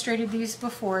demonstrated these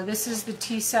before. This is the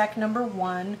tea sack number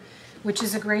 1, which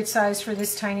is a great size for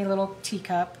this tiny little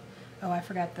teacup. Oh, I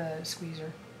forgot the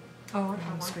squeezer. Oh,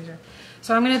 Squeezer.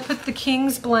 So I'm going to put the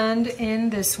King's Blend in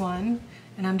this one,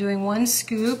 and I'm doing 1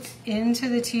 scoop into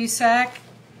the tea sack,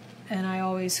 and I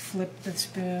always flip the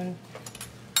spoon.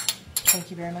 Thank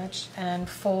you very much. And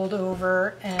fold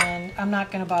over, and I'm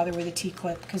not going to bother with a tea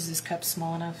clip because this cup's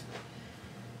small enough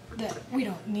that we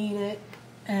don't need it.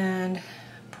 And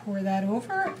pour that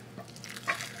over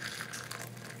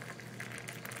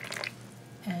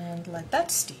and let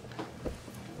that steep.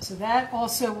 So that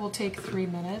also will take 3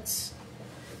 minutes.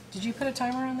 Did you put a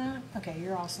timer on that? Okay,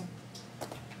 you're awesome.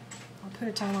 I'll put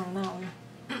a timer on that one.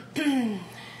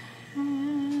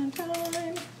 And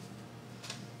time.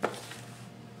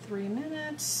 3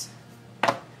 minutes.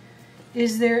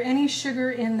 Is there any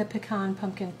sugar in the pecan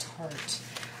pumpkin tart?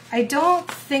 I don't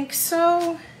think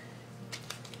so.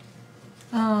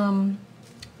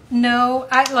 No,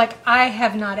 I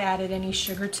have not added any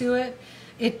sugar to it.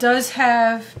 It does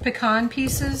have pecan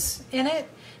pieces in it,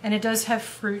 and it does have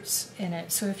fruits in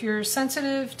it. So if you're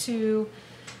sensitive to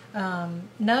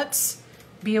nuts,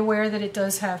 be aware that it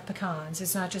does have pecans.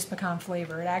 It's not just pecan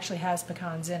flavor. It actually has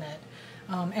pecans in it.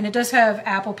 And it does have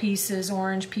apple pieces,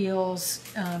 orange peels,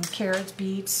 carrots,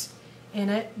 beets in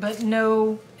it, but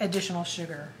no additional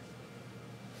sugar.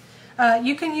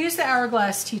 You can use the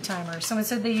Hourglass tea timer. Someone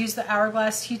said they use the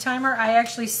Hourglass tea timer. I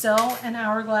actually sell an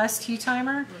Hourglass tea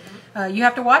timer. You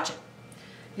have to watch it.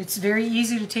 It's very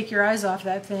easy to take your eyes off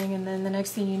that thing, and then the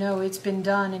next thing you know, it's been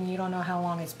done, and you don't know how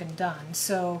long it's been done.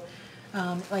 So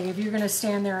Like if you're going to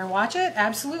stand there and watch it,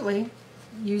 absolutely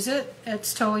use it.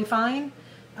 It's totally fine.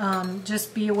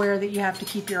 Just be aware that you have to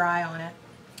keep your eye on it.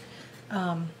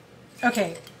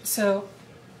 Okay, so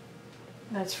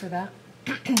that's for that.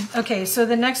 Okay, so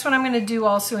the next one I'm going to do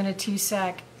also in a tea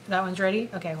sack. That one's ready?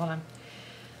 Okay, hold on.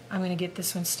 I'm going to get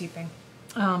this one steeping.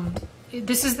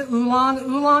 This is the oolong.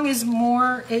 Oolong is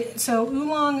more, so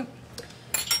oolong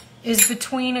is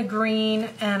between a green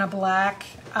and a black.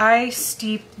 I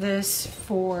steep this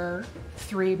for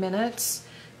 3 minutes,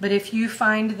 but if you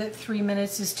find that 3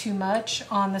 minutes is too much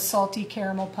on the salty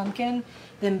caramel pumpkin,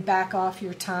 then back off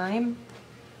your time,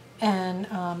 and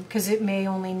because it may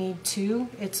only need 2.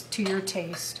 It's to your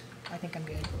taste. I think I'm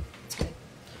good. It's good.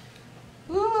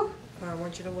 Ooh. I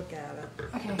want you to look at it.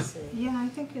 Okay. Let's see. Yeah, I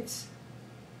think it's.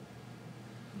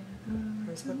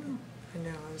 I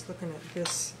was looking at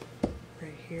this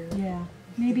right here. Yeah,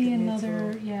 maybe it needs another. a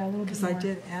little- Yeah, a little bit Because more. I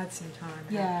did add some time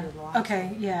Yeah. after the last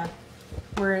Okay. Yeah.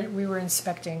 We were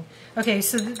inspecting. Okay,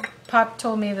 so Pop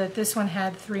told me that this one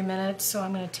had 3 minutes, so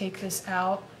I'm going to take this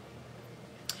out.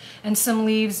 And some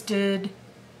leaves did.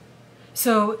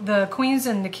 So the Queens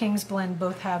and the Kings blend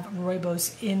both have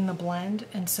rooibos in the blend,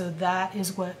 and so that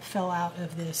is what fell out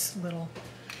of this little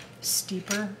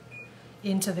steeper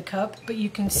into the cup. But you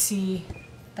can see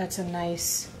that's a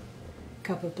nice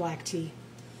cup of black tea.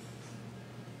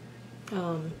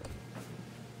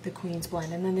 The Queen's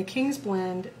blend. And then the King's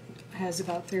blend has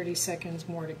about 30 seconds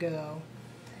more to go.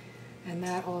 And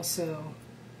that also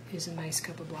is a nice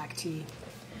cup of black tea.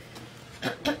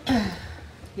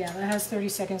 Yeah, that has 30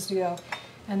 seconds to go.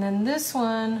 And then this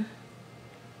one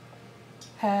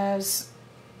has,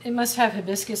 it must have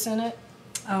hibiscus in it.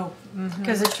 Oh,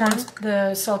 Because it turns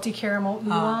the salty caramel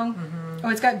oolong. Oh,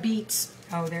 it's got beets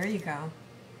oh, there you go.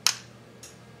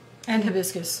 and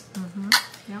hibiscus.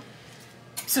 Yep.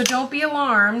 So don't be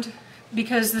alarmed,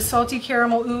 because the salty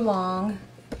caramel oolong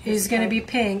is going to be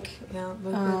pink. Yeah, a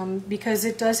little bit. Because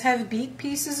it does have beet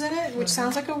pieces in it, which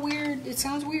sounds like it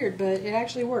sounds weird, but it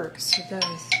actually works. It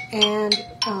does. And,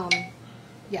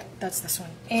 yeah, that's this one.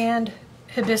 And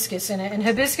hibiscus in it. And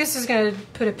hibiscus is going to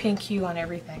put a pink hue on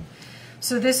everything.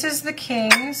 So this is the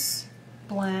King's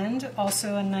blend.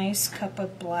 Also a nice cup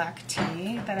of black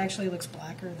tea. That actually looks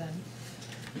blacker than...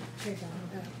 Here you go.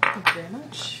 Thank you very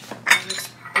much. That looks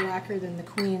blacker than the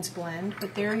Queen's blend.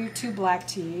 But there are your 2 black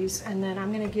teas. And then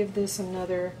I'm going to give this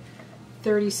another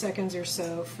 30 seconds or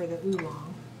so for the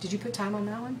oolong. Did you put time on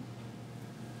that one?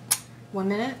 1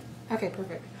 minute? Okay,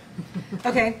 perfect.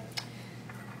 Okay.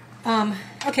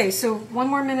 Okay, so 1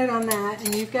 more minute on that,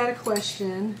 and you've got a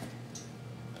question.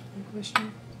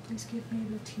 Question? Please give me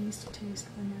the teas to taste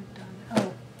when they're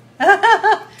done.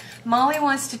 Oh. Molly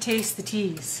wants to taste the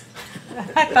teas.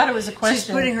 I thought it was a question.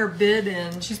 She's putting her bid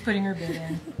in. She's putting her bid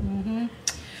in.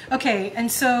 Okay,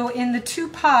 and so in the 2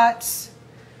 pots,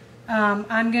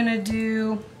 I'm going to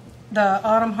do the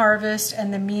Autumn Harvest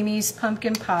and the Mimi's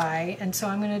Pumpkin Pie. And so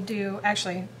I'm going to do,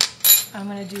 actually, I'm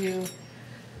going to do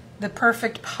the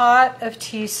perfect pot of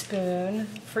teaspoon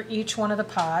for each one of the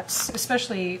pots,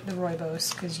 especially the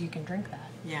rooibos, because you can drink that.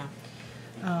 Yeah.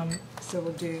 So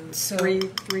we'll do so-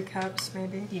 three cups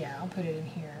maybe? Yeah, I'll put it in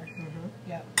here.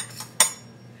 Yep.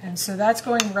 And so that's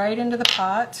going right into the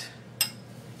pot.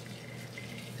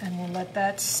 And we'll let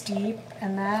that steep.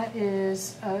 And that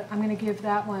is, I'm going to give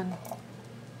that one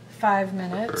 5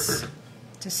 minutes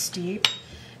to steep.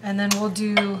 And then we'll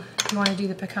do, you want to do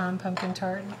the pecan pumpkin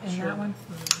tart in that one?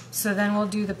 So then we'll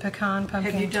do the pecan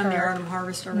pumpkin tart. Have you done the Autumn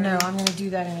Harvest already? No, I'm going to do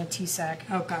that in a tea sack.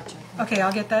 Oh, gotcha. Okay,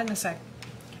 I'll get that in a sec.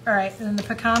 All right, then the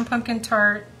pecan pumpkin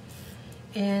tart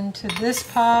into this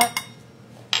pot.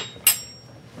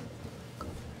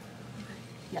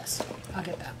 Yes, I'll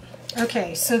get that.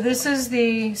 Okay, so this is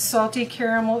the salty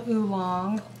caramel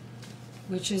oolong,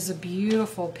 which is a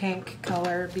beautiful pink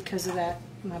color because of that.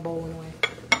 My bowl went away.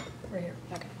 Right here.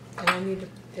 Okay. And I need to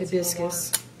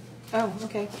Hibiscus. Oh,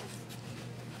 okay.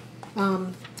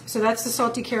 So that's the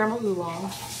salty caramel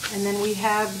oolong. And then we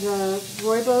have the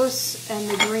rooibos and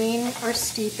the green are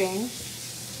steeping.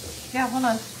 Yeah, hold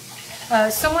on.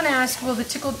 Someone asked, will the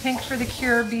Tickled Pink for the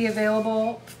Cure be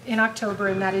available in October?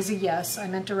 And that is a yes. I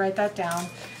meant to write that down.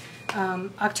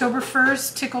 October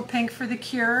 1st, Tickled Pink for the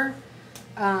Cure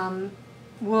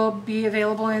will be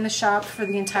available in the shop for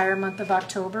the entire month of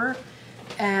October.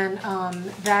 And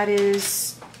that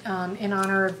is in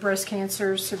honor of breast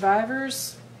cancer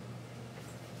survivors.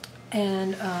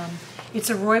 And it's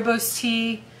a rooibos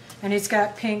tea, and it's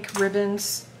got pink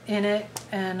ribbons in it.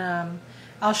 And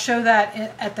I'll show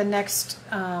that at the next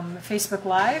Facebook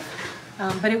Live.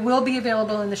 But it will be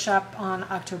available in the shop on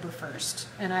October 1st.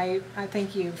 And I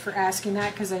thank you for asking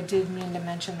that, because I did mean to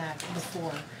mention that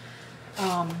before.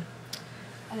 All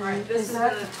right, this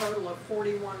has been a total of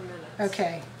 41 minutes.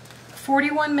 Okay,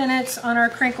 41 minutes on our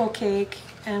crinkle cake,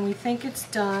 and we think it's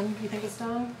done. You think it's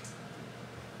done?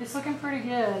 It's looking pretty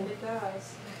good. It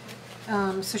does.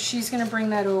 So she's going to bring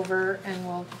that over,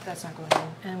 and that's not going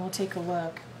in, and we'll take a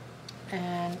look.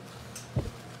 And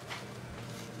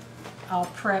I'll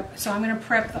prep, so I'm going to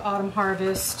prep the Autumn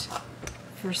Harvest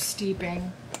for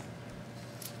steeping.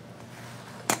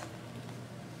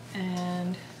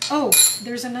 And, oh,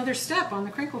 there's another step on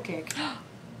the crinkle cake.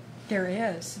 There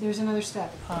is. There's another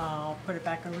step. I'll put it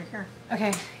back over here.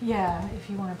 Okay, yeah, if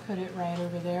you want to put it right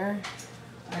over there.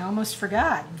 I almost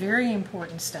forgot. Very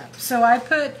important step. So I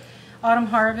put Autumn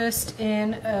Harvest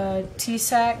in a tea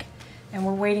sack, and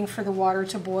we're waiting for the water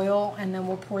to boil, and then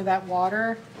we'll pour that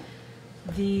water.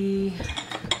 The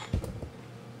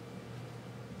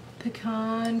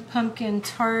pecan pumpkin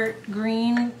tart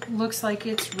green looks like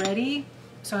it's ready,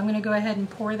 so I'm going to go ahead and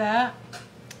pour that.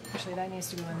 Actually, that needs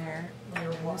to go in there.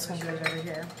 And this one goes over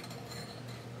here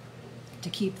to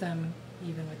keep them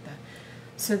even with the...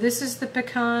 So this is the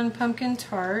pecan pumpkin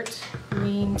tart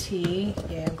green tea.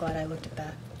 Yeah, I'm glad I looked at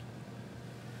that.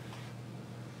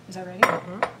 Is that ready?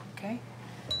 Mm-hmm. Okay.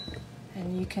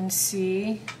 And you can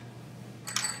see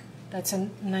that's a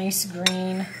nice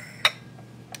green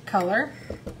color.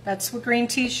 That's what green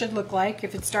tea should look like.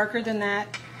 If it's darker than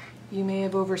that, you may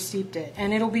have oversteeped it.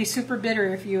 And it'll be super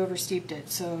bitter if you oversteeped it,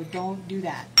 so don't do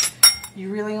that.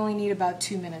 You really only need about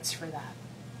 2 minutes for that.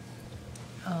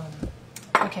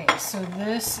 Okay, so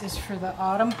this is for the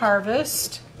Autumn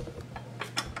Harvest.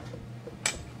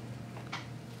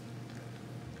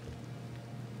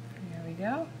 There we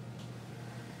go.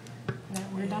 Now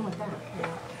we're done with that.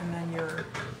 Yeah, and then your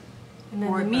And then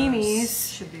rooibos the Mimi's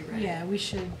should be ready. Yeah, we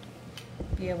should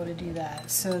be able to do that.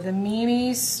 So the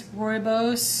Mimi's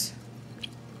rooibos.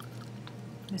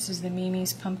 This is the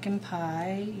Mimi's pumpkin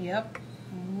pie. Yep.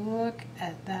 Look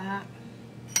at that.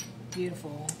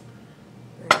 Beautiful.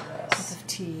 Very Cup nice. of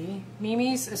tea.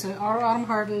 Mimi's, so our Autumn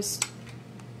Harvest,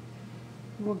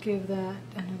 we'll give that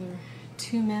another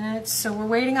 2 minutes. So we're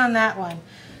waiting on that one.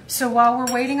 So while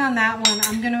we're waiting on that one,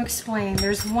 I'm going to explain.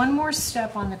 There's one more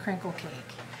step on the crinkle cake.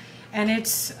 And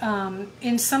it's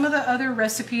in some of the other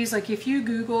recipes, like if you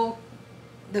Google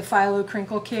the phyllo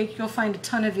crinkle cake, you'll find a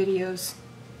ton of videos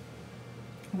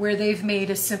where they've made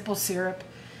a simple syrup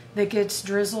that gets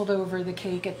drizzled over the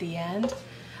cake at the end.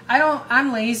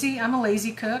 I'm lazy. I'm a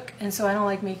lazy cook, and so I don't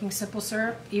like making simple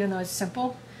syrup, even though it's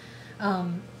simple.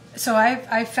 So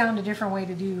I've found a different way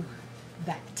to do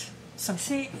that.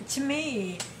 See, to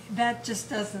me, that just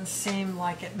doesn't seem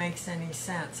like it makes any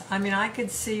sense. I mean, I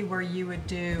could see where you would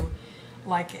do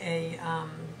like a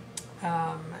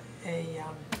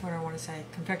what do I want to say,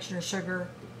 confectioner sugar.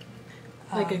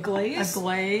 Like a glaze? A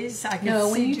glaze. I could No,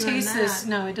 see when you doing taste that. this,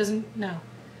 no, it doesn't. No,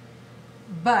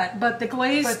 But the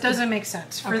glaze But the- doesn't make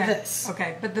sense for okay, this.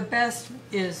 Okay, but the best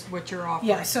is what you're offering.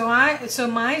 Yeah, so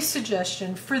my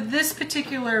suggestion for this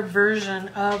particular version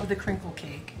of the crinkle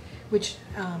cake, which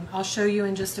I'll show you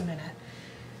in just a minute,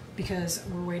 because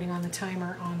we're waiting on the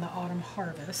timer on the Autumn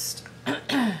Harvest,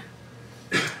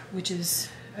 which is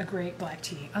a great black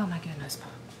tea. Oh my goodness,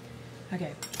 Pop.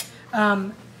 Okay,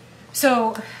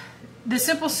 so the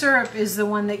simple syrup is the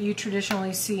one that you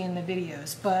traditionally see in the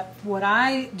videos, but what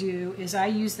I do is I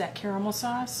use that caramel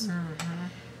sauce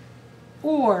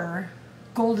or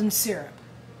golden syrup,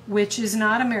 which is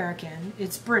not American,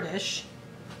 it's British,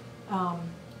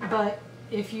 but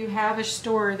if you have a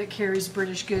store that carries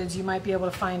British goods, you might be able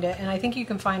to find it, and I think you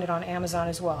can find it on Amazon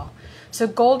as well. So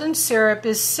golden syrup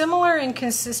is similar in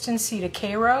consistency to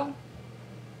Karo,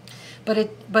 but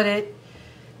it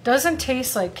doesn't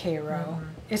taste like Karo.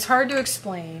 It's hard to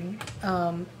explain,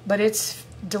 but it's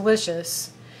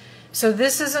delicious. So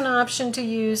this is an option to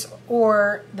use,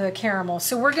 or the caramel.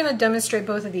 So we're going to demonstrate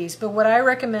both of these, but what I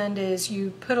recommend is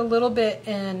you put a little bit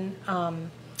in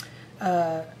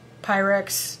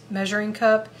Pyrex measuring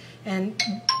cup and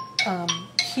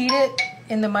heat it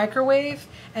in the microwave,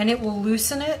 and it will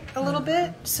loosen it a little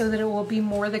bit so that it will be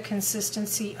more the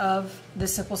consistency of the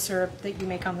simple syrup that you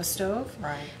make on the stove.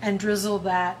 Right. And drizzle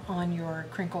that on your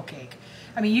crinkle cake.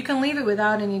 I mean, you can leave it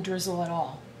without any drizzle at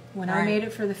all. When I Right. made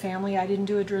it for the family, I didn't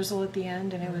do a drizzle at the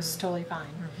end, and it was totally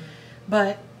fine.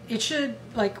 But it should,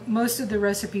 like most of the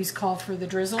recipes call for the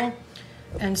drizzle,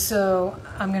 and so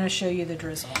I'm going to show you the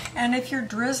drizzle. And if you're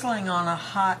drizzling on a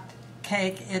hot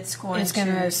cake, it's going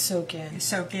to soak in.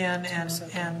 soak in and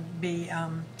soak in. and be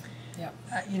Yep.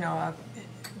 it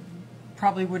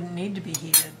probably wouldn't need to be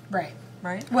heated, Right.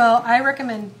 right? Well, I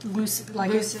recommend Loosen it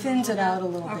a thins it little out a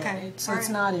bit? little Okay. bit, so All it's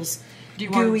right. not as Do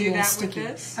you want to gooey do and that sticky. with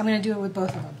this? I'm going to do it with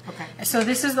both of them. Okay. So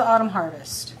this is the Autumn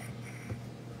Harvest.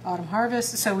 Autumn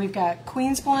Harvest. So we've got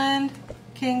Queen's Blend,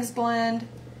 King's Blend,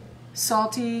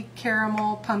 Salty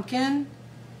Caramel Pumpkin,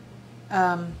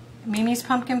 Mimi's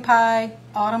Pumpkin Pie,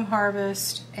 Autumn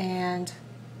Harvest, and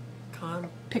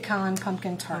Pecan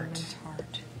Pumpkin Tart.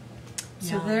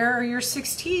 So there are your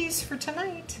 6 teas for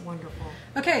tonight. Wonderful.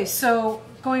 Okay, so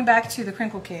going back to the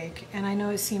crinkle cake, and I know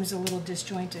it seems a little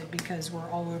disjointed because we're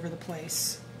all over the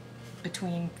place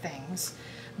between things,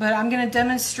 but I'm going to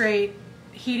demonstrate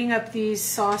heating up these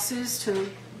sauces to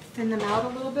thin them out a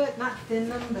little bit. Not thin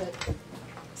them, but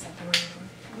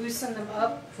loosen them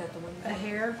up a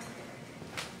hair.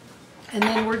 And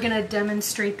then we're going to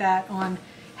demonstrate that on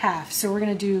half. So we're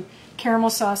going to do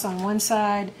caramel sauce on one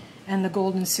side and the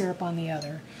golden syrup on the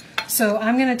other. So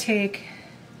I'm going to take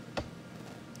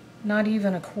not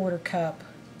even a 1/4 cup.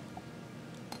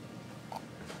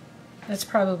 That's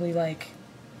probably like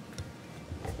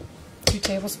 2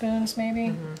 tablespoons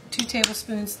maybe. 2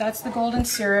 tablespoons. That's the golden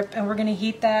syrup, and we're going to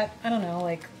heat that, I don't know,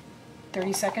 like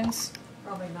 30 seconds.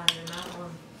 Probably not in that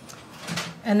one.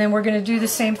 And then we're going to do the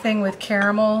same thing with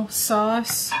caramel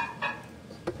sauce.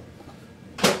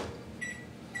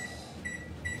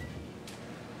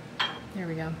 There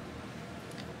we go.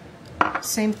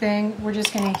 Same thing. We're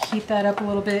just going to heat that up a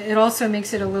little bit. It also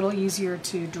makes it a little easier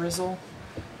to drizzle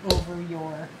over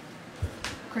your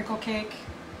crinkle cake.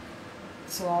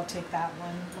 So I'll take that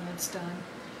one when it's done.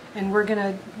 And we're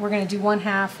gonna do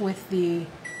 1/2 with the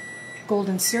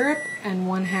golden syrup and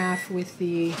 1/2 with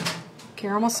the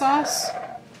caramel sauce.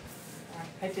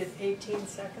 I did 18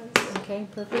 seconds. Okay,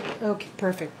 perfect. Okay,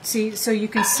 perfect. See, so you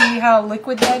can see how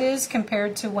liquid that is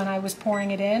compared to when I was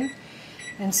pouring it in.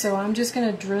 And so I'm just going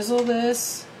to drizzle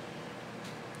this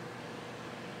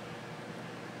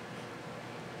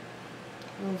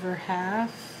over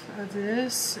half of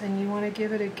this, and you want to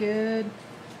give it a good...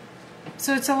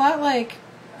 So it's a lot like,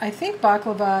 I think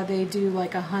baklava, they do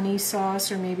like a honey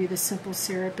sauce or maybe the simple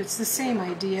syrup. It's the same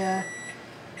idea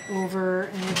over,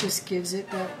 and it just gives it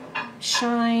that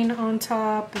shine on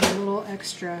top and a little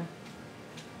extra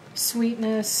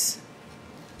sweetness.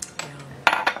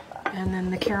 And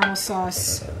then the caramel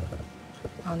sauce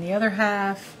on the other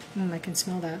half. I can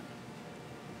smell that.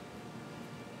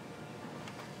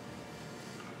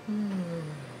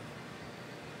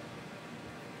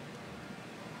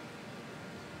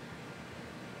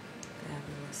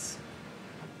 Fabulous.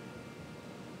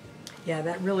 Yeah,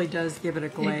 that really does give it a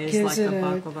glaze, It gives like it the a,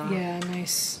 baklava. yeah, a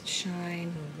nice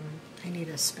shine. I need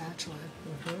a spatula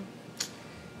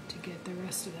to get the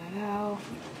rest of that out.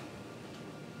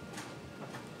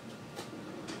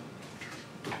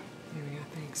 There we go,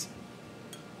 thanks.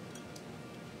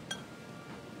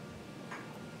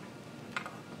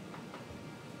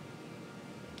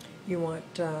 You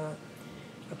want a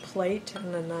plate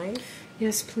and a knife?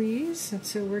 Yes, please. And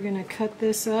so we're going to cut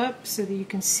this up so that you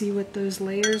can see what those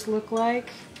layers look like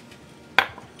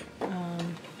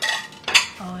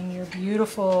on your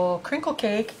beautiful crinkle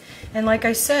cake. And like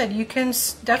I said, you can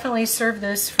definitely serve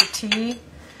this for tea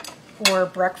or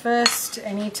breakfast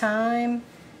anytime.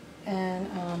 And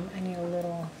I need a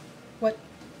little... What?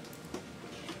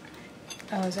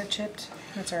 Oh, is that chipped?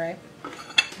 That's all right. I'll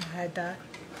hide that.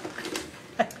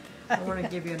 I want to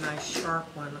give you a nice sharp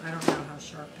one. I don't know how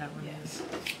sharp that one is.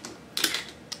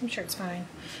 I'm sure it's fine.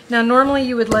 Now, normally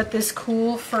you would let this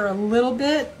cool for a little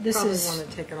bit. This Probably is... want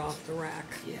to take it off the rack.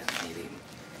 Yeah, maybe.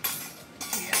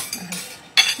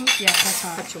 Yeah, that's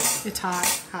hot. Cut you off. It's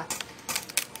hot, hot.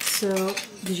 So,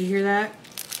 did you hear that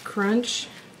crunch?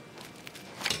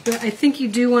 But I think you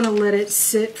do want to let it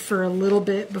sit for a little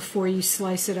bit before you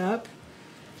slice it up.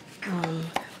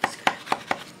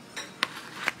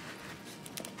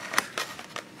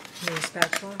 Need a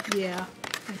spatula? Yeah,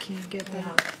 I can't get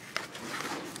that.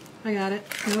 I got it.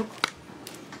 Nope.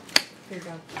 Here you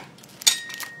go.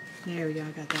 There we go,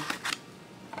 I got that.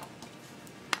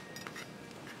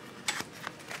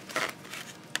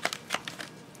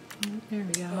 There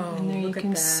we go. Oh, and there you look at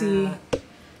can that. see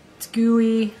it's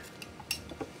gooey.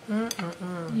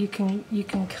 You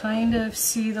can kind of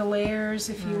see the layers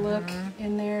if you look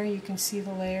in there. You can see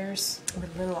the layers.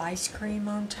 With a little ice cream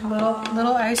on top.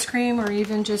 Little ice cream, or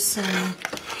even just some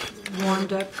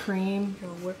warmed up cream.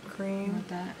 Your whipped cream. With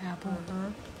that apple.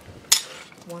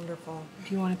 Wonderful.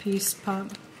 If you want a piece,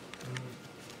 Pop.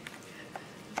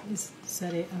 Is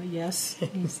that it? Oh, yes.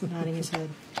 He's nodding his head.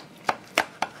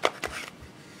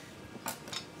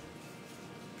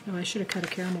 Oh, I should have cut a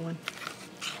caramel one.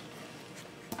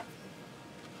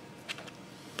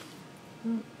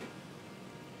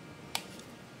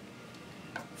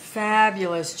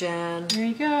 Fabulous, Jen. There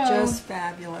you go. Just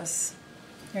fabulous.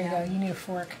 There you go. You need a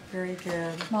fork. Very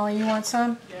good. Molly, you want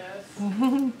some? Yes.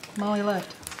 Molly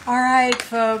left. All right,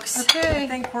 folks. Okay. I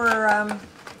think we're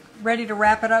ready to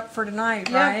wrap it up for tonight,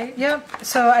 right? Yep.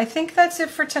 So I think that's it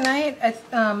for tonight.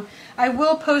 I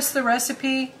will post the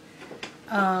recipe.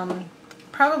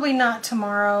 Probably not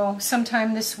tomorrow,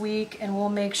 sometime this week, and we'll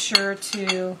make sure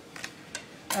to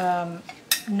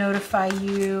notify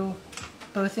you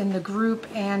both in the group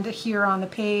and here on the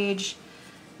page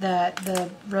that the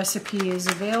recipe is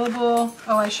available.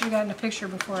 Oh, I should have gotten a picture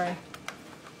before I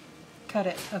cut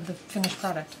it of the finished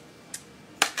product.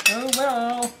 Oh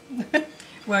well.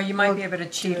 Well, you might be able to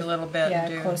cheat a little bit. Yeah,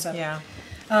 and do, close up. Yeah.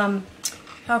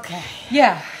 Okay.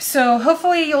 Yeah, so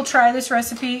hopefully you'll try this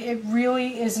recipe. It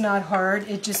really is not hard.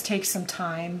 It just takes some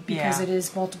time because Yeah. it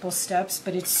is multiple steps,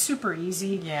 but it's super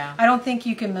easy. Yeah. I don't think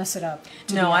you can mess it up.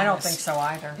 To No, be I don't honest. think so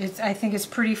either. I think it's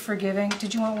pretty forgiving.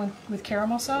 Did you want one with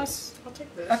caramel sauce? I'll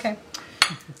take this. Okay.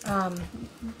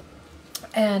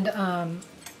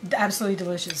 Absolutely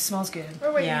delicious. Smells good.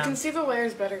 Oh wait, Yeah. you can see the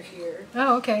layers better here.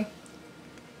 Oh, okay.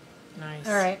 Nice.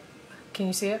 All right. Can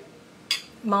you see it?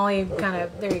 Molly kind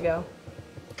of, there you go.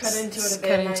 Cut into it a Cut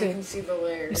bit, and now into you it. can see the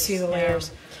layers. You see the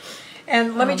layers.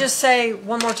 And let me just say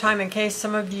one more time in case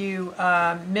some of you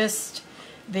missed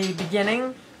the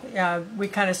beginning. We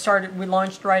kind of started, we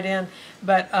launched right in,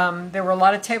 but there were a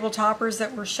lot of table toppers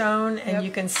that were shown, and Yep.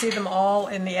 you can see them all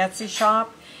in the Etsy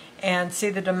shop and see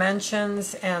the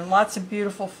dimensions and lots of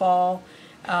beautiful fall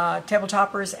table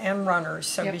toppers and runners.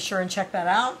 So Yep. be sure and check that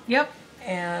out. Yep.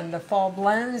 And the fall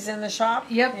blends in the shop.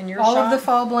 Yep, In your all shop. of the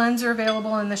fall blends are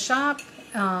available in the shop.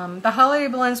 The holiday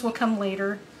blends will come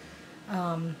later.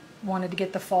 Wanted to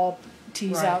get the fall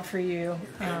teas Right. out for you.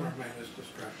 Cameraman is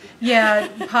distracted. Yeah,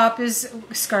 Pop is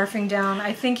scarfing down.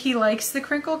 I think he likes the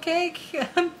crinkle cake.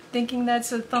 I'm thinking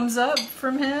that's a thumbs up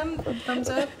from him. Thumbs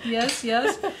up. Yes,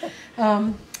 yes.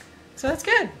 So that's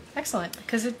good. Excellent.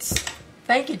 Because it's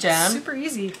Thank you, Jen. super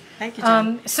easy. Thank you,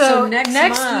 Jen. So next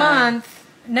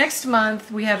next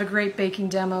month we have a great baking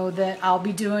demo that I'll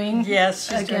be doing. Yes,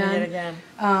 she's doing it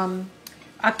again.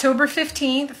 October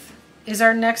 15th is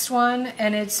our next one,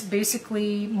 and it's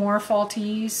basically more fall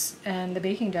teas and the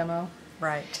baking demo.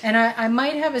 Right. And I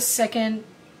might have a second,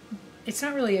 it's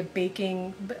not really a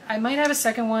baking, but I might have a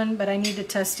second one, but I need to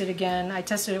test it again. I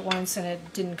tested it once and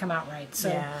it didn't come out right. So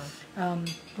Yeah.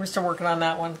 We're still working on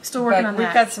that one. Still working But on we've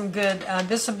that. got some good,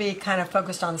 this will be kind of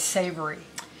focused on savory.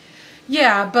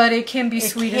 yeah, but it can be It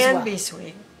sweet can as well. be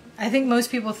sweet. I think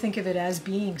most people think of it as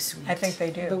being sweet. I think they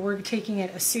do. But we're taking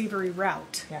it a savory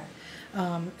route. Yeah.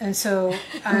 And so...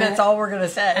 And that's all we're going to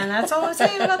say. And that's all I'm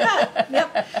saying about that.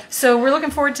 Yep. So we're looking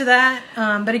forward to that.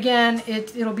 But again,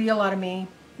 it'll be a lot of me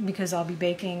because I'll be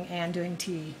baking and doing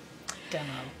tea demo.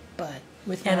 But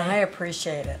with And my I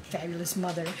appreciate it. fabulous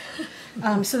mother.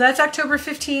 So that's October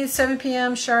 15th, 7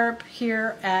 p.m. sharp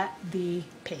here at the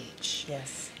page.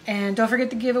 Yes. And don't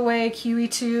forget to give away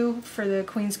QE2 for the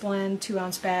Queen's Blend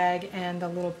 2-ounce bag and the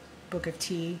little book of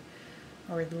tea,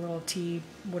 or the little tea,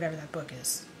 whatever that book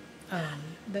is.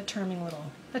 That charming little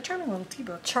tea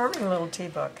book. Charming little tea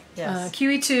book. Yes.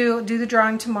 QE2, do the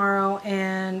drawing tomorrow,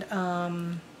 and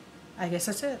I guess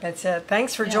that's it. That's it.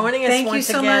 Thanks for Yeah. joining us Thank once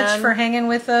you so again. much for hanging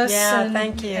with us. Yeah, and,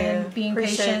 thank you. And being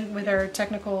Appreciate patient with our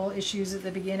technical issues at the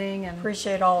beginning. And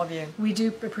Appreciate all of you. we do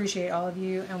appreciate all of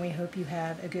you, and we hope you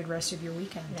have a good rest of your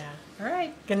weekend. Yeah. All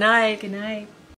right. Good night. Good night.